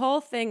package of a whole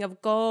thing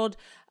of gold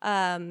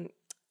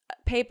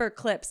paper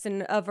clips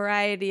in a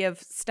variety of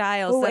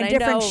styles in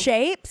different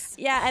shapes.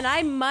 Yeah, and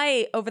I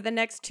might over the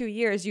next 2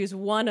 years use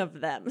one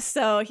of them.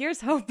 So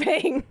here's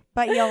hoping.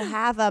 But you'll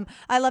have them.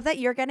 I love that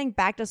you're getting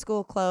back to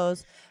school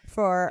clothes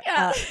for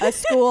a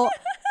school.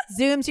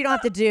 Zooms you don't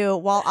have to do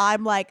while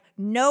I'm like,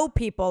 no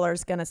people are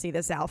going to see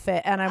this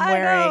outfit and I'm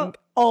wearing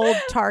old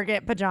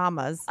Target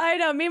pajamas. I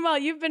know. Meanwhile,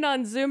 you've been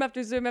on Zoom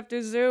after Zoom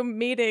after Zoom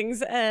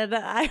meetings and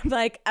I'm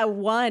like, a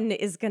one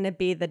is going to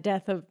be the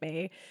death of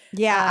me.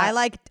 Yeah,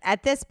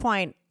 at this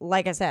point,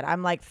 like I said,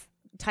 I'm like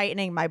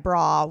tightening my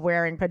bra,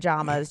 wearing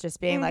pajamas,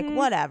 just being like,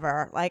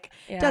 whatever. Like,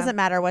 doesn't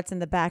matter what's in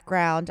the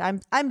background.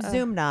 I'm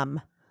Zoom numb.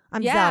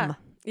 I'm Zum.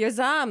 You're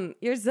Zum.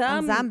 You're Zum.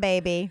 I'm Zum,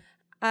 baby.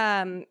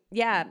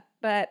 Yeah,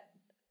 but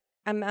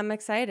I'm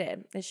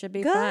excited. It should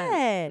be good.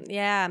 Fun.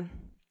 Yeah.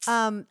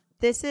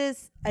 This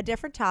is a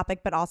different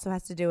topic, but also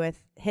has to do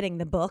with hitting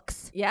the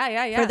books.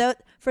 Yeah.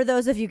 For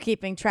those of you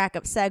keeping track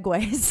of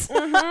segues.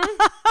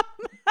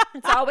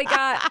 That's all we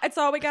got. That's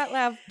all we got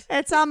left.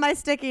 It's on my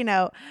sticky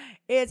note.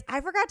 I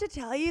forgot to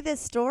tell you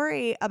this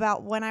story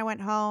about when I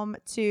went home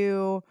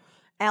to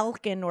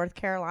Elkin, North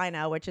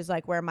Carolina, which is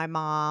like where my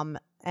mom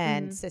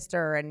and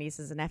sister and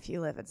nieces and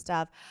nephew live and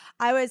stuff.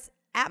 I was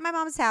at my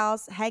mom's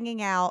house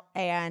hanging out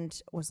and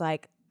was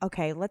like,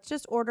 okay, let's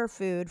just order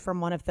food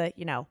from one of the,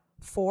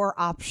 4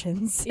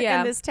 options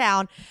in this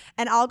town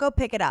and I'll go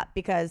pick it up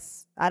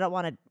because I don't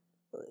want to,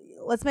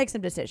 let's make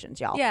some decisions,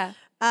 y'all. Yeah.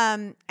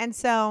 And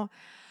so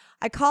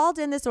I called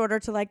in this order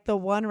to like the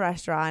one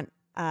restaurant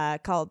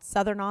called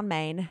Southern on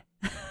Main.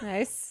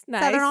 Nice.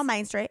 Southern on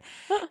Main Street.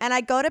 And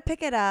I go to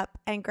pick it up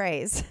and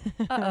Grace.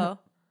 Uh-oh.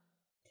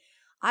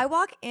 I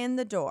walk in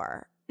the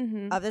door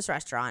of this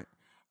restaurant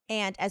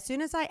and as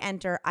soon as I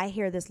enter, I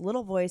hear this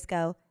little voice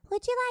go,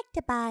 "Would you like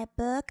to buy a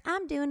book?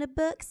 I'm doing a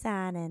book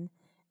signing."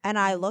 And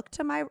I looked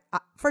to my,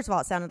 first of all,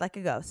 it sounded like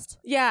a ghost.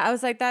 Yeah, I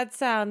was like, that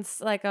sounds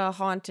like a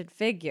haunted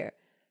figure.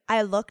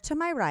 I looked to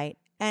my right,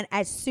 and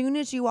as soon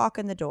as you walk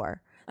in the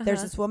door,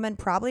 there's this woman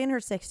probably in her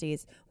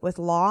 60s with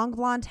long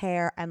blonde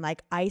hair and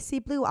like icy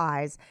blue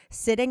eyes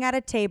sitting at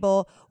a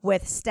table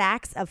with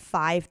stacks of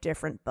 5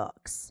 different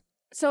books.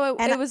 So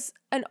it was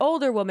an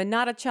older woman,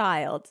 not a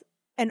child.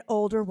 An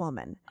older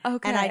woman.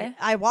 Okay. And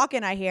I walk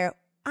in, I hear,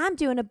 "I'm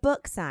doing a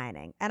book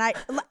signing." And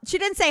she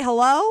didn't say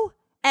hello,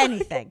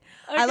 anything.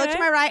 Okay. I look to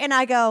my right and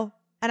I go,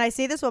 and I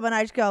see this woman,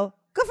 I just go,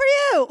 "Good for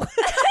you."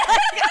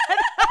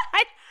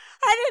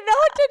 I didn't know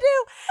what to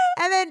do.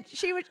 And then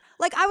she was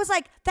like, I was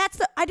like,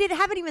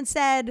 haven't even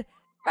said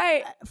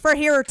right for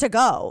here to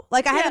go.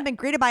 Like I haven't been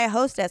greeted by a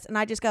hostess. And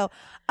I just go,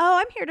 "Oh,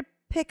 I'm here to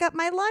pick up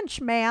my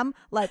lunch, ma'am,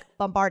 like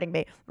bombarding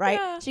me, right?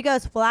 Yeah. She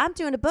goes, well, I'm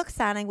doing a book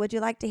signing. Would you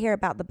like to hear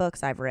about the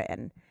books I've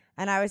written?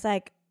 And I was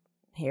like,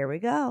 here we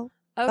go.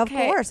 Okay. Of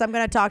course, I'm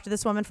going to talk to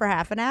this woman for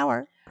half an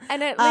hour.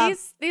 And at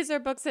least these are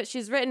books that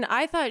she's written.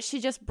 I thought she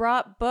just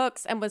brought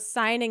books and was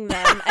signing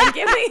them and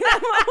giving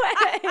them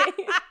away.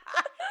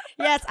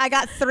 Yes, I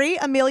got 3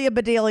 Amelia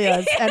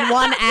Bedelias and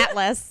 1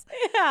 Atlas.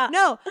 Yeah.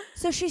 No,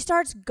 so she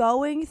starts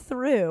going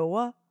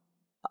through.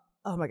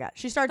 Oh my God.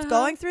 She starts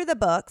going through the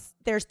books.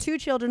 There's 2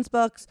 children's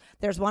books.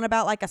 There's one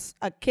about like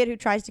a kid who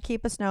tries to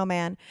keep a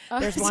snowman.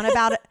 There's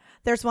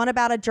one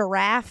about a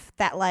giraffe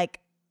that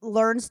like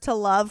learns to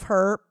love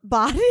her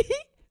body.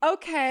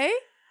 Okay.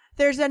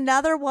 There's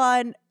another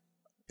one.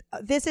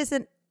 This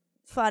isn't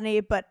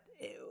funny, but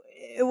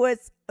it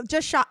was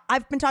just shot.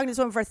 I've been talking to this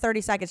woman for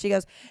 30 seconds. She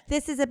goes,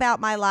 this is about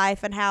my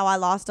life and how I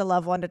lost a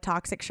loved one to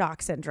toxic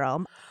shock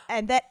syndrome.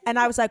 And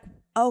I was like,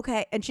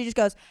 okay. And she just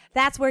goes,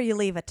 that's where you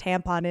leave a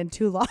tampon in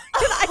too long.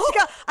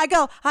 I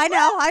go, I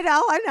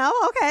know.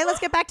 Okay, let's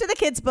get back to the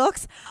kids'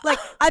 books. Like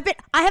I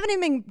haven't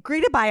even been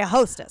greeted by a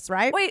hostess,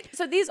 right? Wait,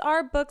 so these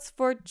are books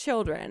for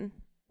children?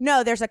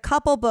 No, there's a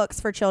couple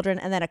books for children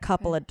and then a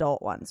couple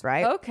adult ones,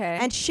 right? Okay.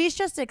 And she's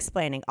just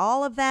explaining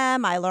all of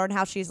them. I learned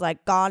how she's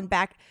like gone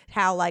back,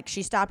 how like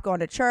she stopped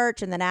going to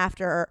church, and then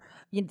after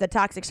the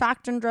toxic shock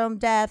syndrome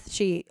death,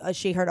 she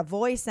heard a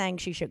voice saying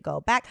she should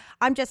go back.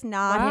 I'm just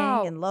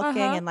nodding and looking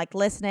and like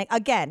listening.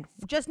 Again,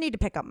 just need to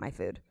pick up my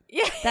food.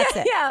 Yeah, that's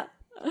it. Yeah.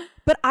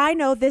 But I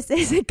know this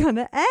isn't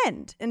gonna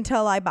end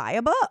until I buy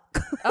a book.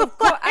 Of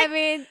course. I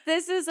mean,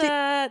 this is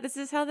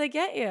how they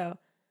get you.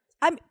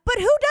 But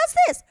who does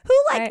this? Who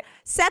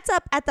sets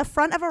up at the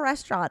front of a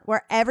restaurant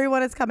where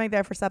everyone is coming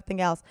there for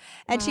something else?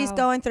 And she's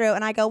going through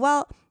and I go,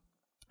 well,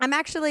 I'm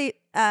actually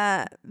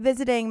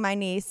visiting my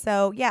niece.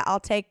 So yeah,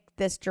 I'll take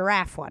this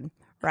giraffe one.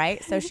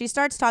 Right. So she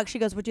starts talking. She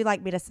goes, would you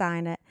like me to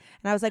sign it?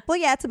 And I was like, well,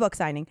 yeah, it's a book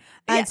signing.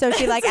 And so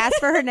she like asked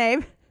for her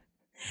name.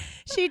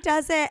 She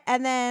does it.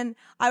 And then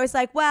I was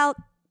like, well,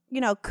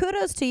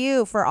 kudos to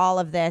you for all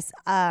of this.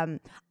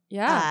 I'm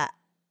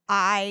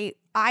a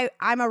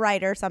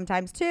writer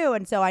sometimes too,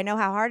 and so I know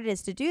how hard it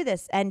is to do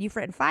this, and you've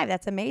written 5.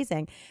 That's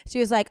amazing. She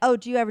was like, oh,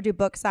 do you ever do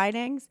book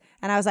signings?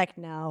 And I was like,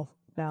 no.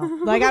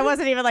 Like I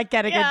wasn't even like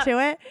getting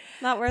into it.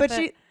 Not worth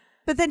it.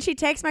 But then she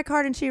takes my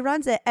card and she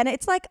runs it, and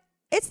it's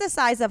the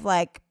size of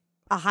like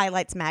a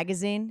highlights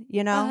magazine,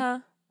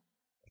 $25.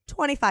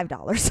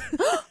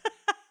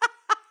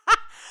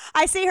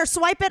 I see her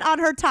swipe it on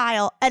her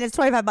tile and it's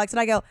 $25 and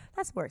I go,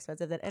 that's more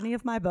expensive than any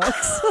of my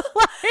books.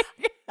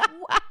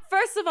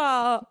 First of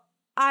all,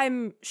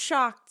 I'm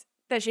shocked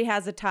that she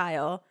has a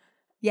tile.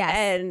 Yes.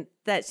 And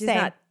that she's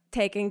not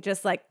taking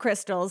just like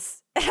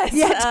crystals as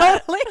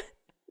totally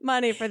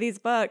money for these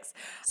books.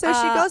 So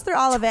she goes through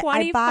all of it.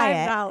 I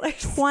buy it.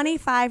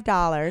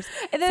 $25.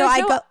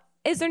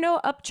 Is there no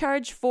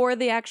upcharge for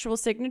the actual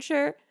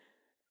signature?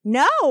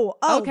 No.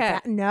 Oh, okay.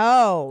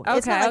 No. Okay,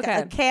 it's not like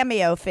a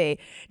cameo fee.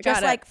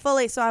 Just like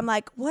fully. So I'm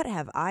like, what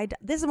have I done?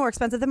 This is more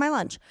expensive than my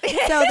lunch.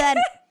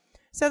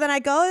 So then I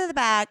go to the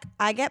back.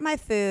 I get my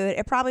food.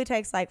 It probably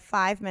takes like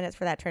 5 minutes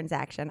for that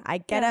transaction. I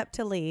get up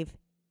to leave.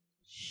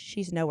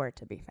 She's nowhere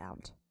to be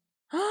found.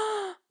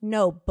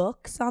 No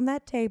books on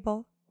that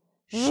table.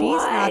 She's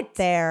not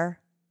there.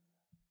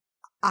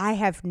 I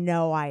have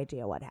no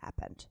idea what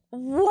happened.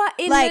 What?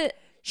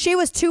 She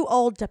was too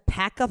old to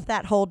pack up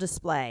that whole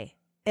display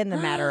in the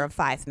matter of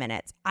 5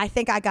 minutes. I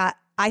think I got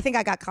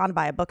conned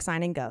by a book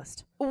signing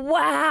ghost.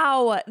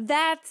 Wow,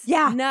 that's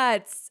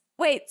nuts.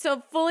 Wait,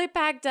 so fully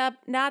packed up,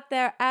 not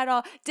there at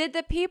all. Did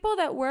the people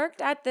that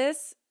worked at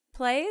this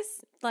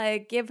place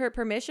like give her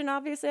permission,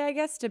 obviously, I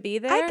guess, to be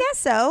there? I guess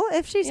so.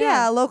 If she's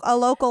a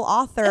local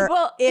author,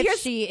 well,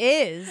 if she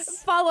is.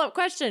 Follow-up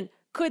question.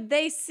 Could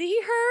they see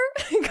her?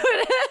 Could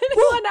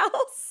anyone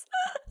else?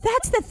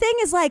 That's the thing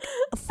is like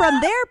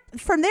from their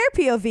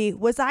POV,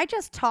 was I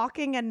just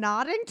talking and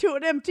nodding to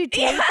an empty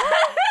table?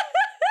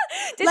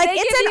 Like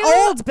it's an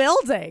old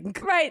building.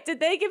 Right. Did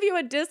they give you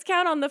a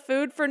discount on the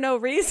food for no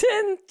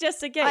reason just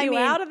to get you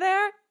out of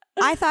there?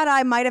 I thought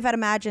I might have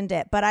imagined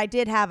it, but I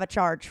did have a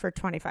charge for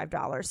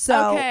 $25.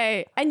 So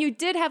okay. And you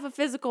did have a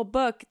physical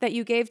book that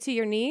you gave to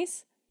your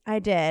niece? I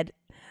did.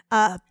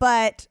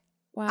 But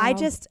wow.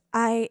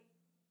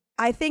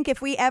 I think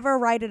if we ever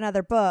write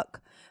another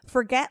book,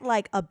 forget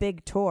like a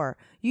big tour.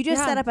 You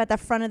just set up at the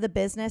front of the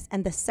business,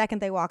 and the second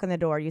they walk in the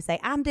door, you say,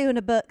 I'm doing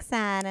a book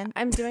signing.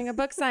 I'm doing a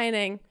book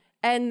signing.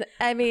 And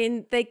I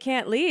mean, they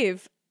can't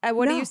leave.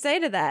 What do you say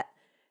to that?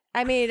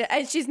 I mean,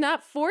 and she's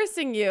not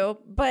forcing you,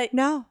 but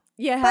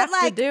you have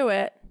to do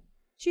it.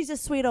 She's a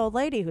sweet old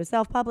lady who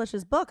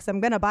self-publishes books.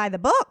 I'm going to buy the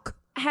book.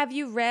 Have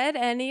you read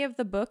any of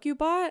the book you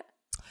bought?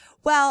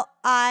 Well,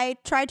 I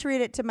tried to read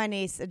it to my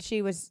niece, and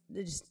she was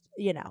just,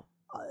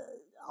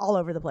 all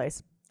over the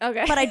place.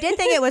 Okay. But I did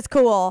think it was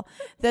cool.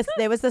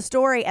 There was the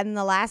story, and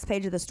the last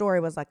page of the story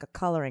was like a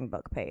coloring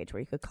book page where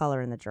you could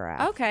color in the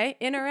giraffe. Okay,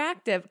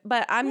 interactive.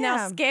 But I'm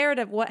now scared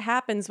of what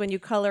happens when you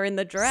color in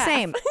the giraffe.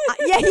 Same.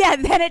 Yeah.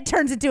 Then it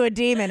turns into a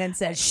demon and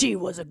says, she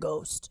was a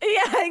ghost.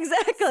 Yeah,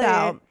 exactly.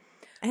 So,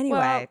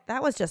 Anyway,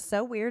 that was just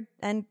so weird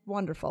and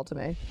wonderful to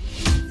me.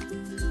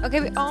 Okay,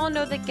 we all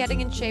know that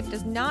getting in shape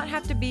does not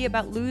have to be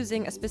about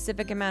losing a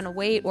specific amount of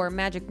weight or a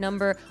magic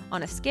number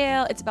on a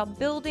scale. It's about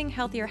building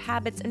healthier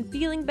habits and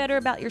feeling better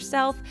about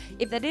yourself.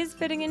 If that is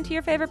fitting into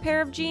your favorite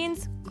pair of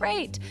jeans,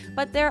 great.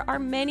 But there are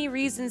many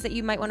reasons that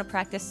you might want to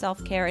practice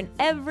self-care, and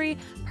every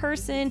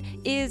person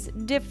is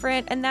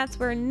different, and that's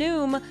where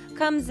Noom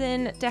comes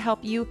in to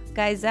help you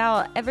guys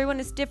out. Everyone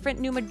is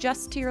different. Noom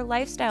adjusts to your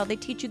lifestyle. They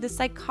teach you the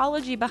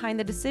psychology behind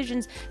the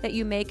decisions that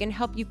you make and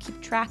help you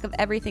keep track of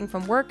everything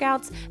from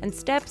workouts and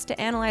steps to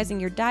analyzing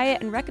your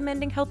diet and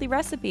recommending healthy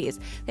recipes.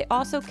 They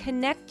also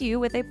connect you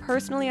with a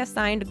personally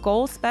assigned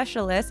goal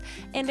specialist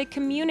and a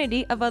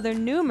community of other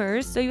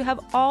Noomers, so you have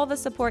all the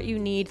support you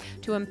need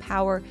to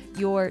empower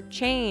your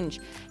change.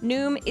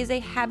 Noom is a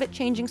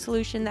habit-changing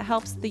solution that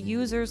helps the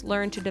users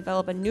learn to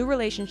develop a new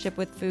relationship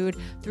with food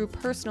through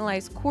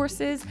personalized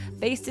courses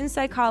based in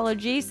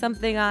psychology,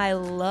 something I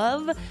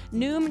love.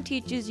 Noom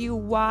teaches you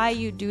why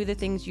you do the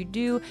things you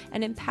do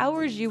and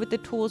empowers you with the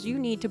tools you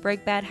need to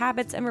break bad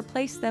habits and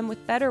replace them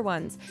with better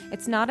ones.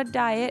 It's not a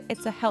diet,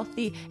 it's a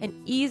healthy and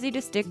easy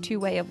to stick to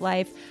way of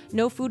life.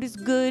 No food is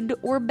good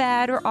or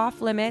bad or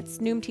off limits.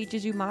 Noom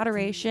teaches you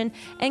moderation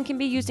and can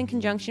be used in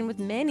conjunction with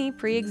many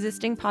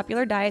pre-existing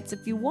popular diets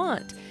if you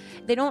want.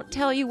 They don't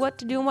tell you what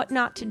to do and what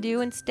not to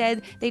do.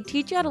 Instead, they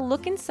teach you how to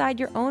look inside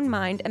your own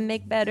mind and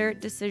make better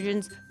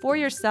decisions for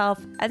yourself.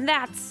 And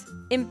that's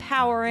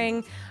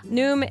empowering.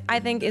 Noom, I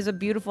think, is a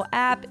beautiful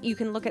app. You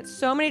can look at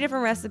so many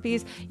different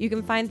recipes. You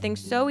can find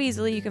things so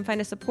easily. You can find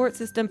a support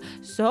system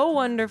so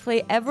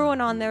wonderfully.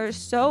 Everyone on there is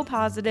so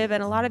positive,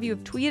 and a lot of you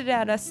have tweeted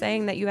at us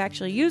saying that you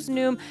actually use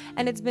Noom,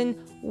 and it's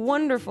been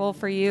wonderful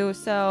for you.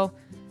 So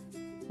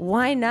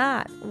why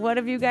not? What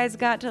have you guys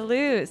got to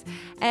lose?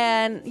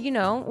 And, you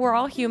know, we're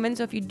all human,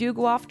 so if you do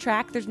go off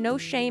track, there's no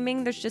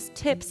shaming. There's just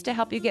tips to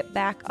help you get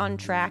back on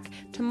track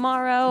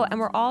tomorrow. And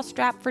we're all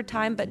strapped for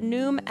time, but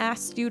Noom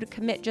asks you to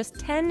commit just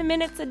 10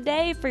 minutes a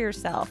day for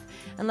yourself.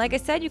 And like I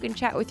said, you can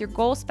chat with your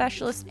goal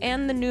specialist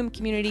and the Noom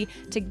community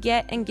to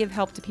get and give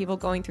help to people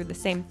going through the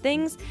same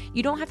things.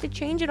 You don't have to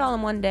change it all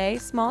in one day.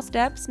 Small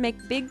steps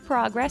make big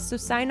progress. So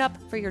sign up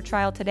for your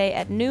trial today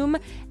at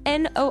Noom,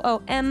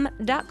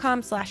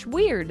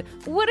 Noom.com/weird.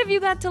 What have you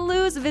got to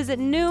lose? Visit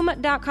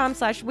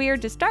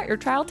Noom.com/weird to start your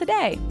trial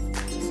today.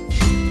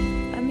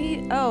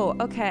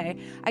 Okay.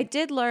 I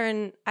did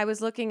learn, I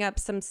was looking up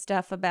some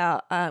stuff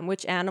about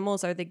which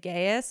animals are the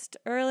gayest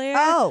earlier.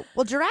 Oh,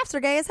 well, giraffes are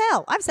gay as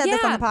hell. I've said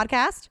this on the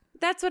podcast.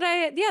 That's what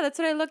I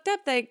looked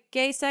up. That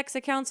gay sex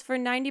accounts for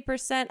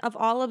 90% of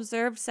all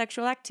observed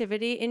sexual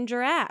activity in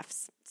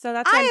giraffes. So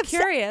that's why I'm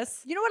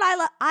curious. You know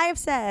what I have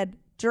said?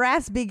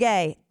 Giraffes be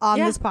gay on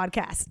this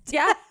podcast.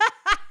 Yeah.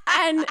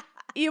 And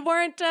you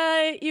weren't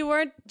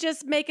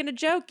just making a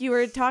joke. You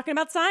were talking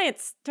about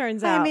science,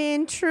 turns out. I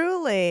mean,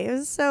 truly. It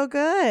was so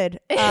good.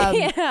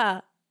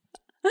 Yeah.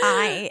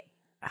 Let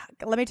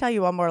me tell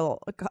you one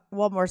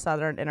more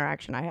Southern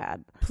interaction I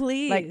had.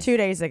 Please. Like 2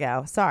 days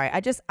ago. Sorry. I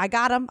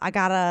got them. I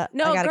gotta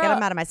get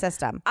them out of my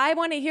system. I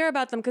want to hear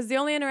about them because the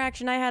only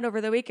interaction I had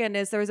over the weekend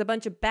is there was a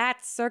bunch of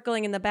bats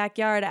circling in the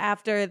backyard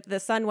after the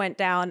sun went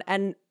down.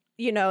 And,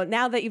 you know,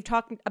 now that you've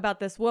talked about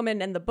this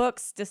woman and the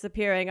books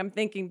disappearing, I'm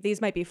thinking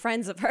these might be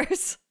friends of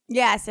hers.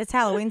 Yes, it's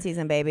Halloween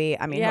season, baby.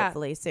 I mean,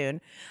 hopefully soon.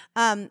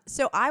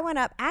 So I went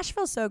up.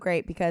 Asheville's so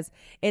great because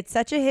it's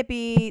such a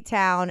hippie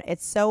town.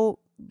 It's so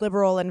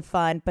liberal and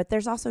fun, but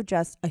there's also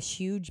just a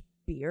huge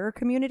beer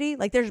community.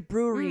 Like there's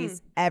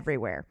breweries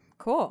everywhere.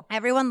 Cool.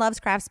 Everyone loves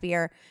craft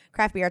beer.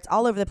 It's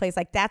all over the place.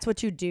 Like that's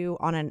what you do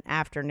on an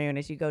afternoon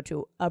is you go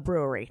to a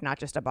brewery, not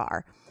just a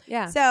bar.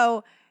 Yeah.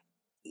 So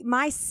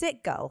my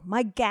Citgo,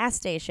 my gas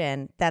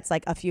station that's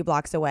like a few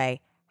blocks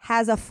away,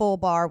 has a full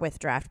bar with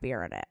draft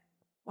beer in it.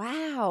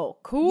 Wow.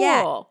 Cool.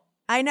 Yeah,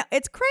 I know.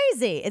 It's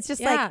crazy. It's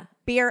just like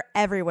beer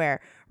everywhere,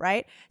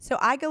 right? So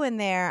I go in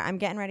there. I'm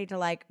getting ready to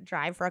like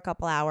drive for a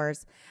couple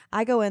hours.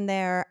 I go in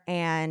there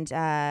and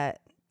to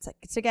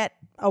get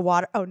a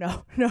water. Oh,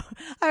 no.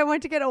 I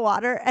went to get a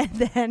water and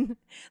then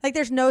like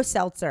there's no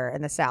seltzer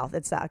in the South.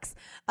 It sucks.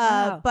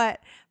 Wow. But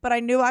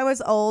I knew I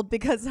was old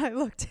because I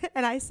looked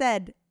and I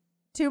said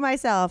to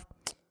myself,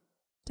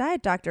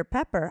 Diet Dr.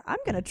 Pepper, I'm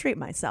going to treat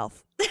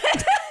myself.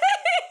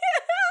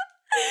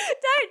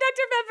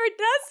 Dr. Pepper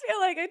does feel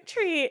like a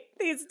treat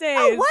these days.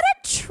 Oh, what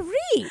a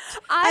treat.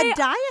 A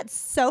diet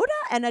soda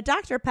and a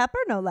Dr. Pepper,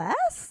 no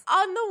less?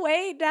 On the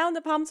way down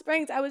to Palm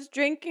Springs, I was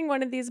drinking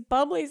one of these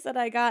bubblies that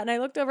I got, and I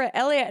looked over at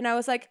Elliot, and I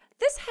was like,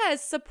 this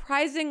has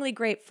surprisingly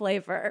great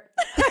flavor.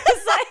 I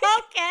was like,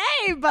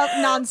 okay,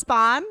 but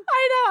non-spawn.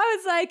 I know. I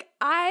was like,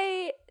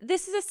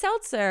 this is a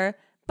seltzer,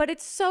 but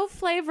it's so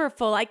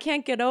flavorful. I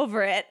can't get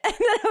over it. And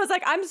then I was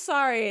like, I'm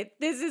sorry.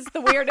 This is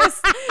the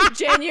weirdest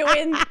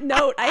genuine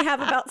note I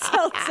have about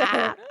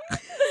seltzer.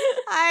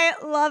 I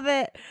love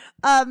it.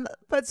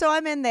 But so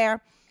I'm in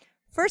there.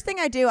 First thing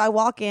I do, I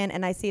walk in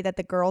and I see that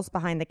the girls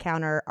behind the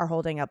counter are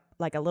holding up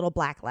like a little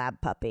black lab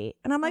puppy.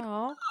 And I'm like,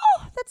 oh,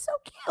 that's so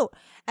cute.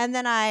 And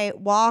then I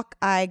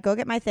go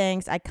get my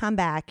things. I come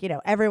back,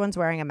 everyone's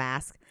wearing a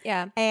mask.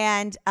 Yeah.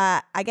 And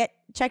I get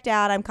checked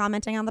out. I'm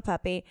commenting on the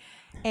puppy.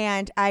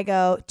 And I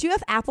go, do you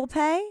have Apple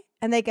Pay?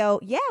 And they go,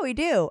 yeah, we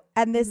do.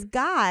 And this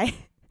guy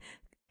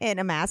in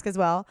a mask as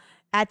well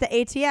at the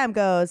ATM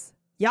goes,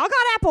 y'all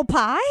got apple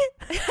pie?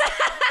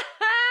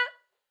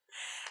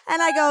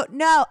 And I go,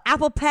 no,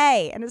 Apple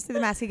Pay. And I see the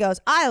mask. He goes,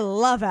 I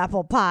love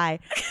apple pie.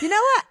 You know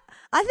what?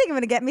 I think I'm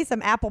going to get me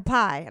some apple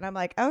pie. And I'm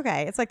like,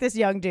 okay. It's like this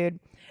young dude.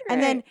 Right.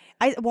 And then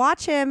I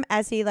watch him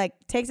as he like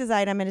takes his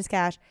item and his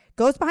cash,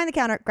 goes behind the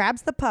counter,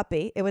 grabs the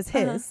puppy. It was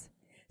his.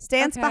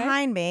 Stands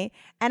behind me.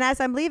 And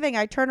as I'm leaving,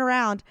 I turn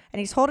around and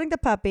he's holding the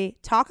puppy,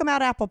 talking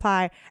about apple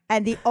pie.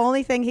 And the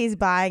only thing he's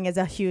buying is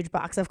a huge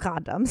box of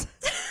condoms.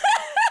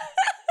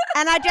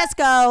 And I just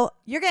go,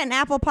 you're getting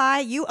apple pie,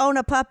 you own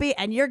a puppy,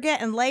 and you're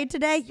getting laid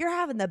today. You're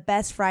having the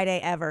best Friday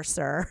ever,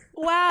 sir.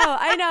 Wow,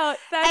 I know.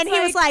 And he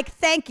was like,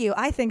 thank you.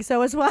 I think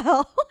so as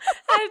well.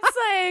 It's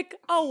like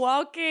a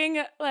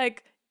walking,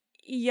 like,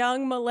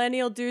 young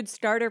millennial dude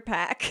starter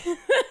pack.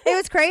 It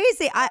was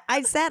crazy.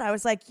 I said, I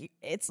was like,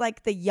 it's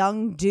like the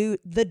young dude,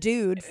 the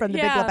dude from the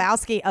Big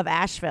Lebowski of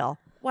Asheville.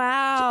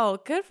 Wow,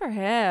 good for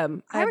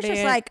him. I was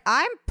just like,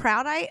 I'm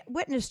proud I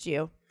witnessed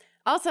you.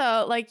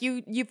 Also, like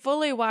you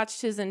fully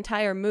watched his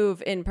entire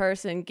move in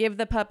person, give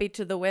the puppy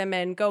to the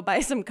women, go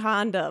buy some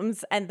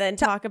condoms, and then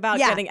talk about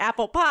getting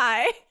apple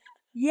pie.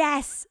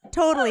 Yes,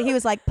 totally. He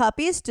was like,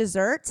 puppies,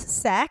 desserts,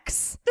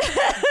 sex.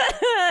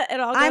 It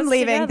all goes I'm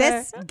leaving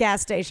together. this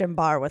gas station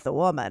bar with a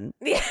woman.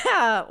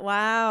 Yeah,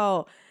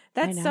 wow.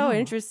 That's so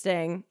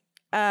interesting.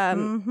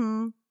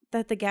 That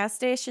the gas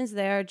stations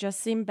there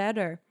just seem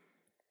better.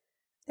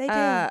 They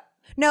do.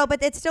 No,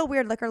 but it's still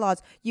weird liquor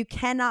laws. You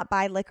cannot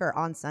buy liquor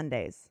on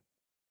Sundays.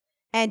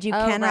 And you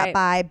cannot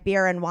buy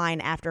beer and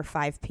wine after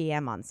 5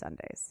 p.m. on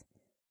Sundays.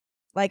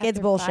 Like, it's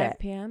bullshit. 5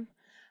 p.m.?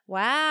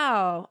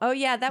 Wow. Oh,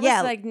 yeah. That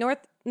was like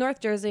North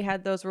Jersey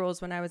had those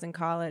rules when I was in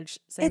college.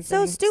 It's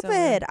so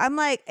stupid. I'm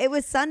like, it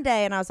was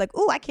Sunday, and I was like,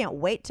 ooh, I can't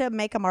wait to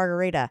make a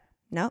margarita.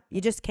 No,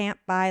 you just can't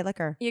buy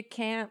liquor. You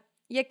can't.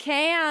 You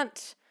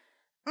can't.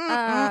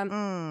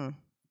 Have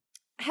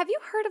you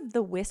heard of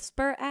the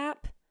Whisper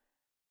app?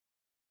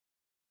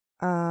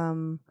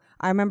 I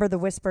remember the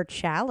Whisper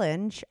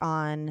Challenge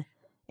on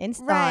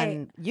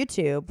on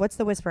YouTube. What's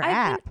the Whisper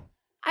app?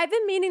 I've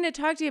been meaning to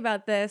talk to you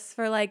about this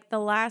for like the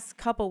last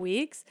couple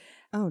weeks.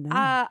 Oh, no.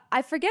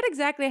 I forget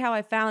exactly how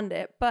I found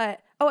it, but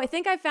I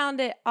think I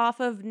found it off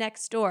of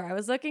Nextdoor. I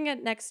was looking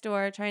at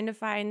Nextdoor trying to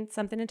find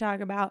something to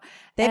talk about.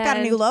 They've got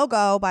a new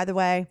logo, by the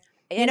way.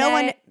 You know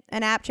when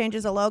an app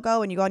changes a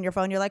logo and you go on your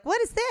phone, you're like, what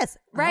is this?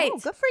 Right. Oh,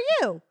 good for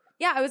you.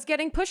 Yeah, I was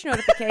getting push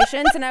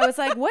notifications and I was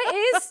like, what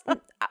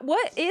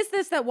is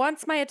this that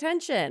wants my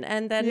attention?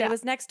 And then it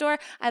was Nextdoor.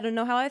 I don't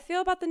know how I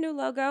feel about the new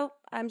logo.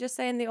 I'm just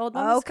saying the old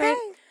one was great.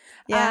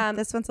 Yeah,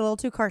 this one's a little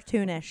too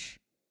cartoonish.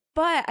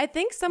 But I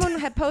think someone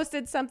had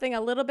posted something a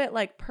little bit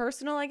like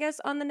personal, I guess,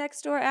 on the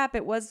Nextdoor app.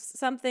 It was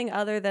something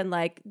other than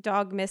like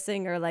dog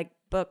missing or like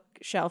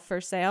bookshelf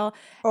for sale.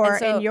 Or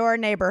in your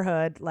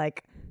neighborhood,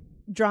 like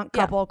drunk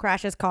couple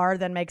crashes car,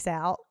 then makes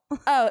out.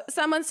 Oh,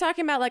 someone's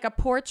talking about like a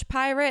porch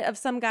pirate of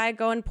some guy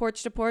going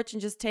porch to porch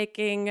and just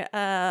taking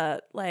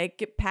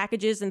like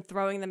packages and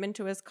throwing them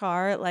into his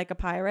car like a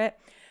pirate.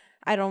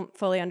 I don't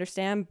fully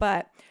understand,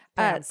 but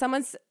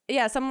someone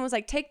was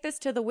like, take this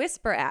to the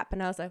Whisper app.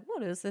 And I was like,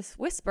 what is this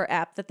Whisper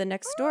app that the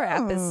Nextdoor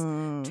app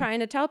is trying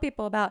to tell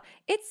people about?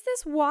 It's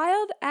this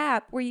wild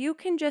app where you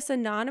can just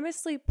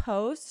anonymously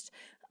post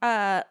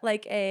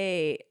like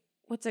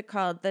what's it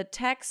called? The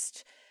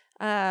text,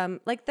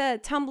 like the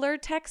Tumblr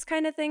text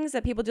kind of things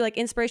that people do, like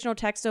inspirational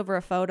text over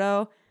a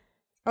photo.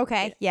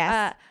 Okay,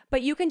 yes.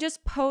 But you can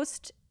just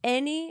post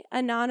any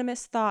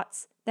anonymous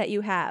thoughts that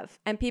you have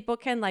and people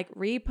can like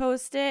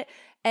repost it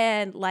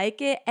and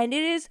like it. And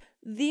it is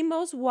the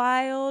most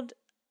wild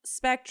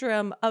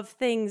spectrum of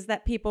things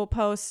that people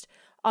post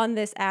on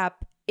this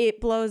app.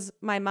 It blows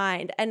my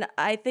mind. And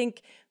I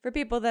think for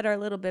people that are a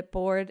little bit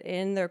bored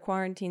in their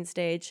quarantine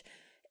stage,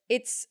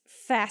 it's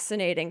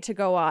fascinating to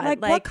go on.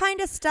 Like what kind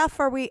of stuff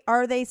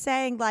are they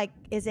saying? Like,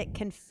 is it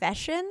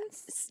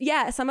confessions?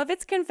 Yeah, some of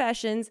it's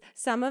confessions.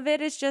 Some of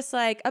it is just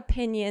like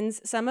opinions.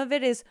 Some of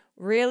it is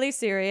really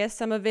serious.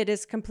 Some of it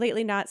is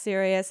completely not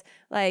serious.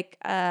 Like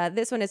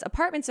this one is,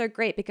 apartments are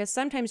great because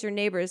sometimes your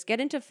neighbors get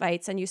into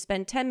fights and you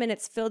spend 10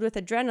 minutes filled with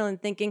adrenaline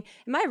thinking,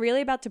 am I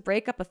really about to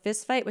break up a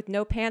fist fight with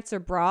no pants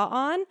or bra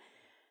on?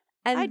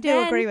 And I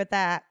do agree with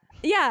that.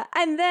 Yeah.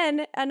 And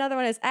then another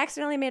one is,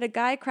 accidentally made a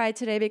guy cry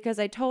today because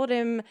I told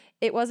him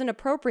it wasn't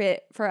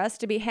appropriate for us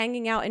to be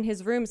hanging out in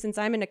his room since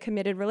I'm in a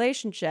committed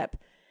relationship.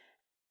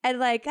 And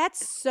like,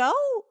 that's so,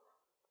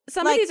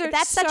 some of these are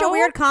that's such a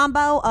weird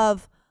combo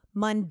of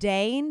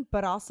mundane,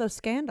 but also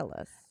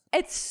scandalous.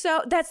 It's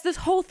so, that's this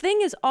whole thing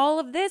is all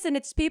of this. And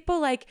it's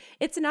people like,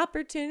 it's an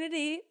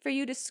opportunity for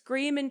you to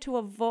scream into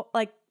a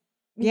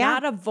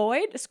not a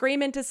void,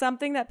 scream into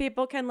something that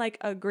people can like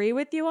agree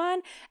with you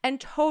on,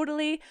 and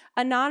totally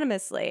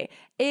anonymously.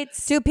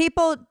 Do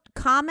people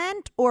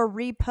comment or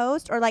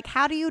repost, or like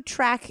how do you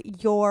track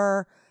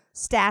your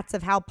stats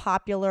of how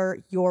popular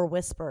your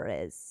whisper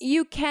is?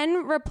 You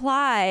can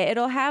reply.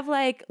 It'll have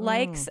like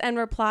likes and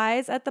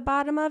replies at the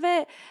bottom of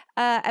it.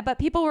 But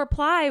people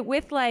reply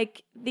with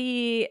like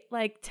the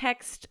like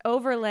text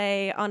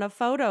overlay on a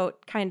photo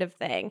kind of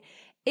thing.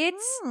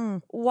 It's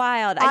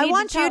wild. I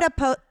want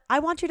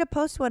you to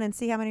post one and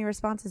see how many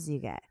responses you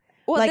get.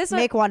 Well, like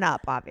make one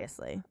up,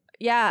 obviously.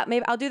 Yeah,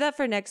 maybe I'll do that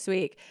for next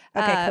week.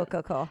 Okay,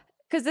 cool.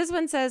 Because this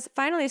one says,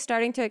 finally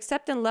starting to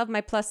accept and love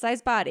my plus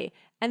size body.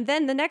 And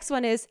then the next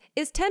one is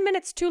 10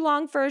 minutes too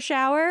long for a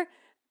shower?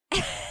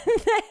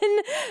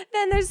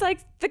 then there's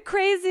like the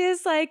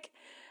craziest, like,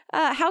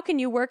 how can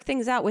you work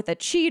things out with a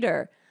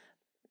cheater?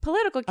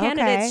 Political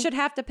candidates should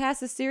have to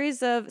pass a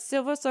series of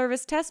civil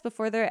service tests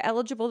before they're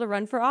eligible to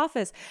run for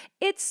office.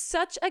 It's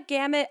such a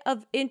gamut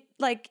of,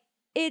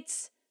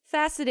 it's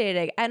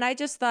fascinating. And I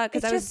just thought,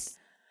 because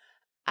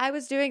I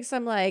was doing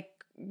some like,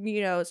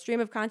 stream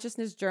of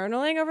consciousness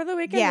journaling over the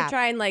weekend to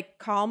try and like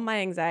calm my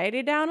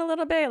anxiety down a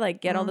little bit, like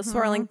get all the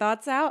swirling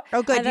thoughts out.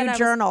 Oh, good. You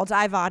journaled.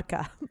 I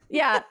vodka.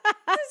 Yeah.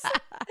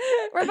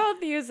 We're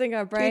both using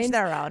our brains. Each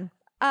their own.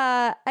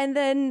 And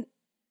then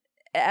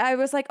I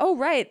was like, oh,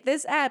 right.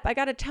 This app, I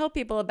got to tell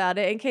people about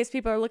it in case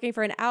people are looking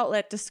for an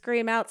outlet to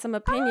scream out some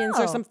opinions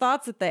or some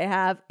thoughts that they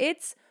have.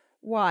 It's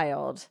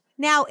wild.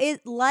 Now,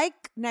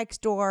 like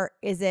Nextdoor,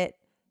 is it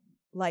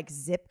like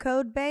zip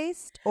code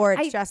based, or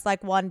it's just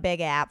like one big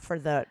app for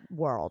the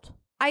world?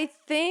 I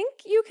think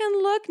you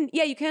can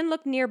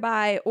look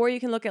nearby, or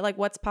you can look at like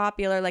what's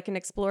popular, like an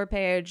explore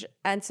page.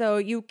 And so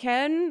you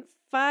can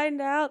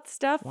find out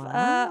stuff,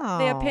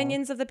 the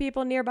opinions of the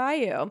people nearby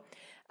you.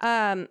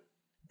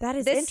 That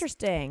is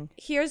interesting.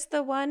 Here's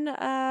the one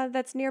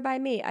that's nearby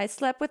me. I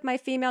slept with my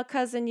female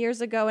cousin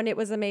years ago and it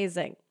was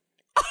amazing.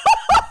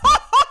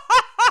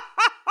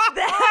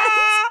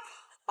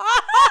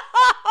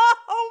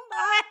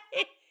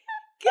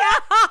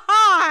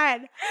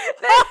 God.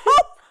 Oh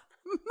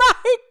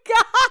my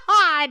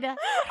God. I know.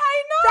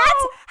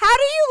 How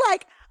do you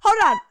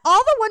hold on.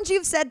 All the ones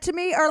you've said to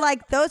me are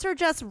like, those are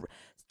just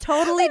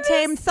totally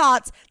tame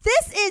thoughts.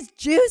 This is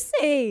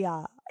juicy.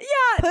 Yeah.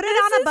 Put it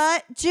on a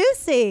butt.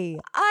 Juicy.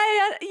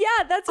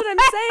 Yeah, that's what I'm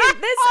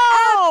saying. This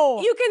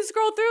app, you can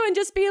scroll through and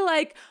just be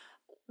like,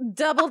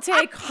 double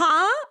take,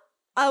 huh?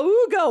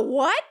 Auga,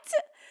 what?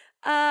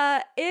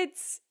 I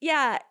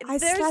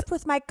slept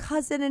with my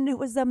cousin and it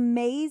was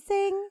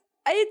amazing.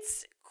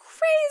 It's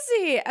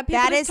crazy. People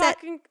are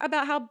talking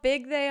about how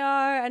big they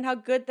are and how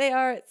good they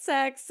are at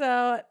sex.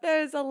 So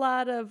there's a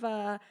lot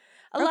of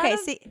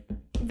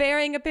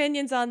varying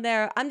opinions on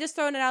there. I'm just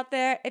throwing it out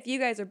there. If you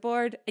guys are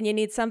bored and you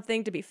need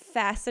something to be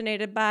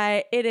fascinated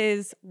by, it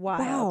is wild.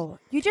 Wow.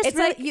 You just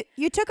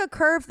you took a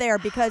curve there,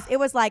 because it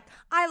was like,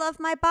 I love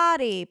my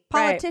body.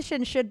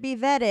 Politicians should be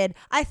vetted.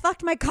 I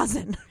fucked my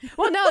cousin.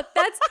 Well, no,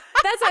 that's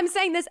what I'm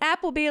saying. This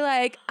app will be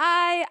like,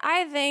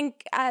 I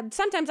think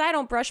sometimes I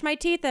don't brush my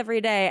teeth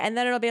every day. And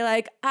then it'll be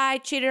like, I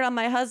cheated on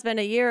my husband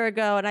a year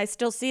ago and I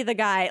still see the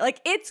guy. Like,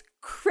 it's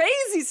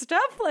crazy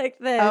stuff like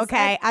this.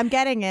 Okay, I'm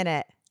getting in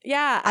it.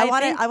 Yeah,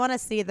 I want to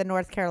see the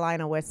North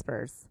Carolina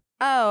whispers.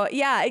 Oh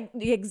yeah,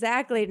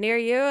 exactly. Near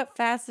you,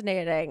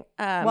 fascinating.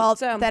 I'm on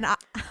it.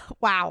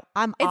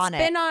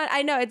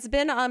 I know it's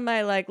been on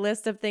my like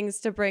list of things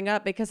to bring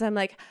up, because I'm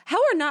like, how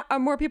are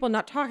more people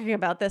not talking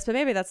about this? But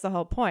maybe that's the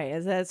whole point.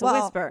 Is that it's a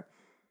whisper.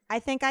 I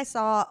think I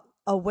saw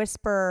a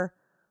whisper,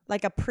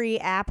 like a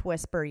pre-app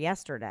whisper,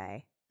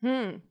 yesterday.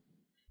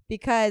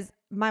 Because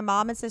my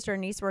mom and sister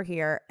and niece were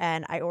here,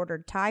 and I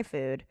ordered Thai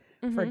food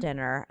for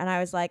dinner, and I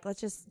was like,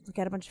 let's just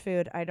get a bunch of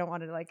food. I don't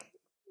want to like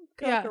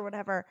cook or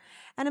whatever.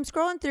 And I'm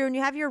scrolling through, and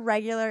you have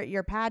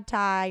your pad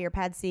Thai, your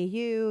pad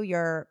CU,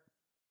 your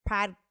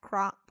pad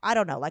crom, I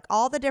don't know, like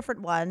all the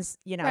different ones,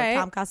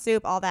 tom kha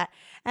soup, all that.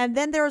 And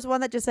then there was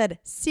one that just said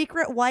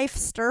secret wife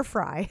stir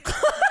fry.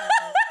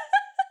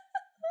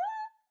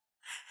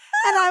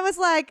 And I was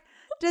like,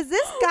 does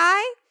this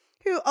guy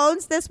who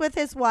owns this with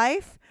his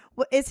wife,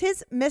 is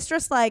his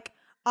mistress like,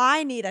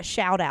 I need a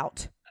shout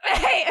out?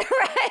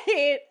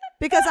 Right.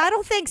 Because I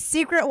don't think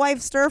secret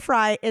wife stir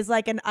fry is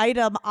like an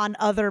item on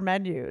other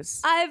menus.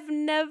 I've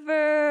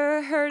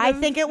never heard of I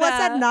think it was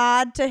a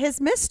nod to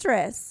his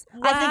mistress.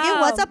 Wow. I think it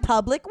was a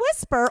public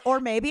whisper, or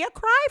maybe a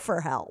cry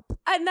for help.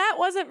 And that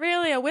wasn't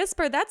really a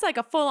whisper. That's like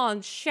a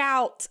full-on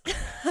shout.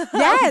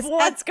 Yes. Of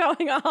what's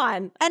going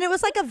on. And it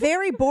was like a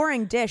very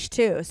boring dish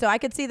too. So I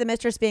could see the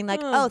mistress being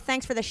like, oh,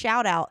 thanks for the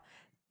shout out.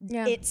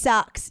 Yeah. It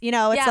sucks.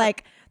 It's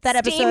like that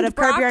episode of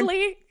Curb Your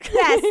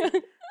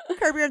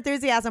Curb Your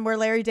Enthusiasm, where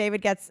Larry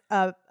David gets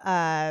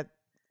a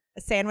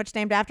sandwich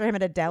named after him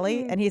at a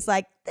deli, and he's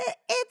like,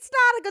 it's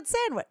not a good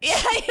sandwich. Yeah.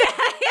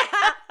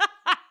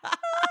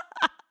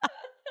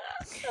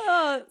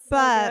 Oh, so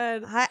but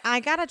good. I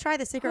gotta try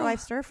the secret wife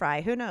stir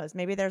fry. Who knows?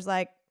 Maybe there's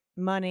like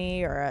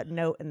money or a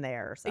note in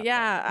there or something.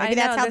 Yeah, maybe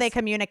that's how they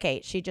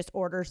communicate. She just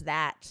orders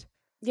that.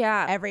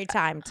 Yeah. Every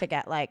time to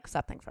get like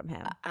something from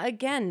him.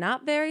 Again,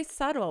 not very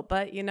subtle,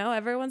 but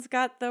everyone's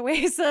got the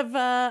ways of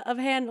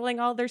handling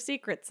all their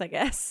secrets, I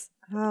guess.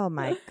 Oh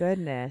my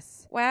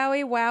goodness.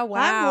 Wowie, wow.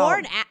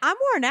 I'm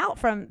worn out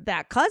from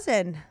that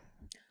cousin.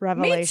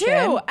 revelation. Me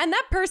too. And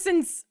that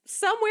person's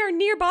somewhere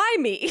nearby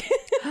me.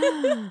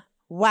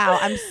 Wow,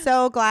 I'm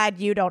so glad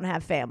you don't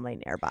have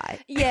family nearby.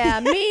 Yeah,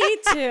 me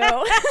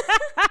too.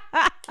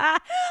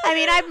 I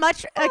mean, I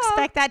much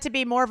expect that to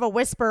be more of a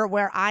whisper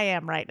where I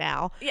am right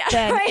now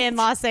than in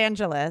Los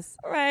Angeles.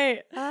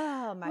 Right.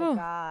 Oh, my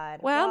God.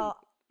 Well,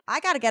 I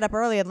got to get up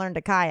early and learn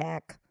to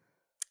kayak.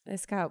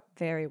 This got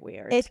very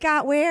weird. It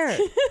got weird.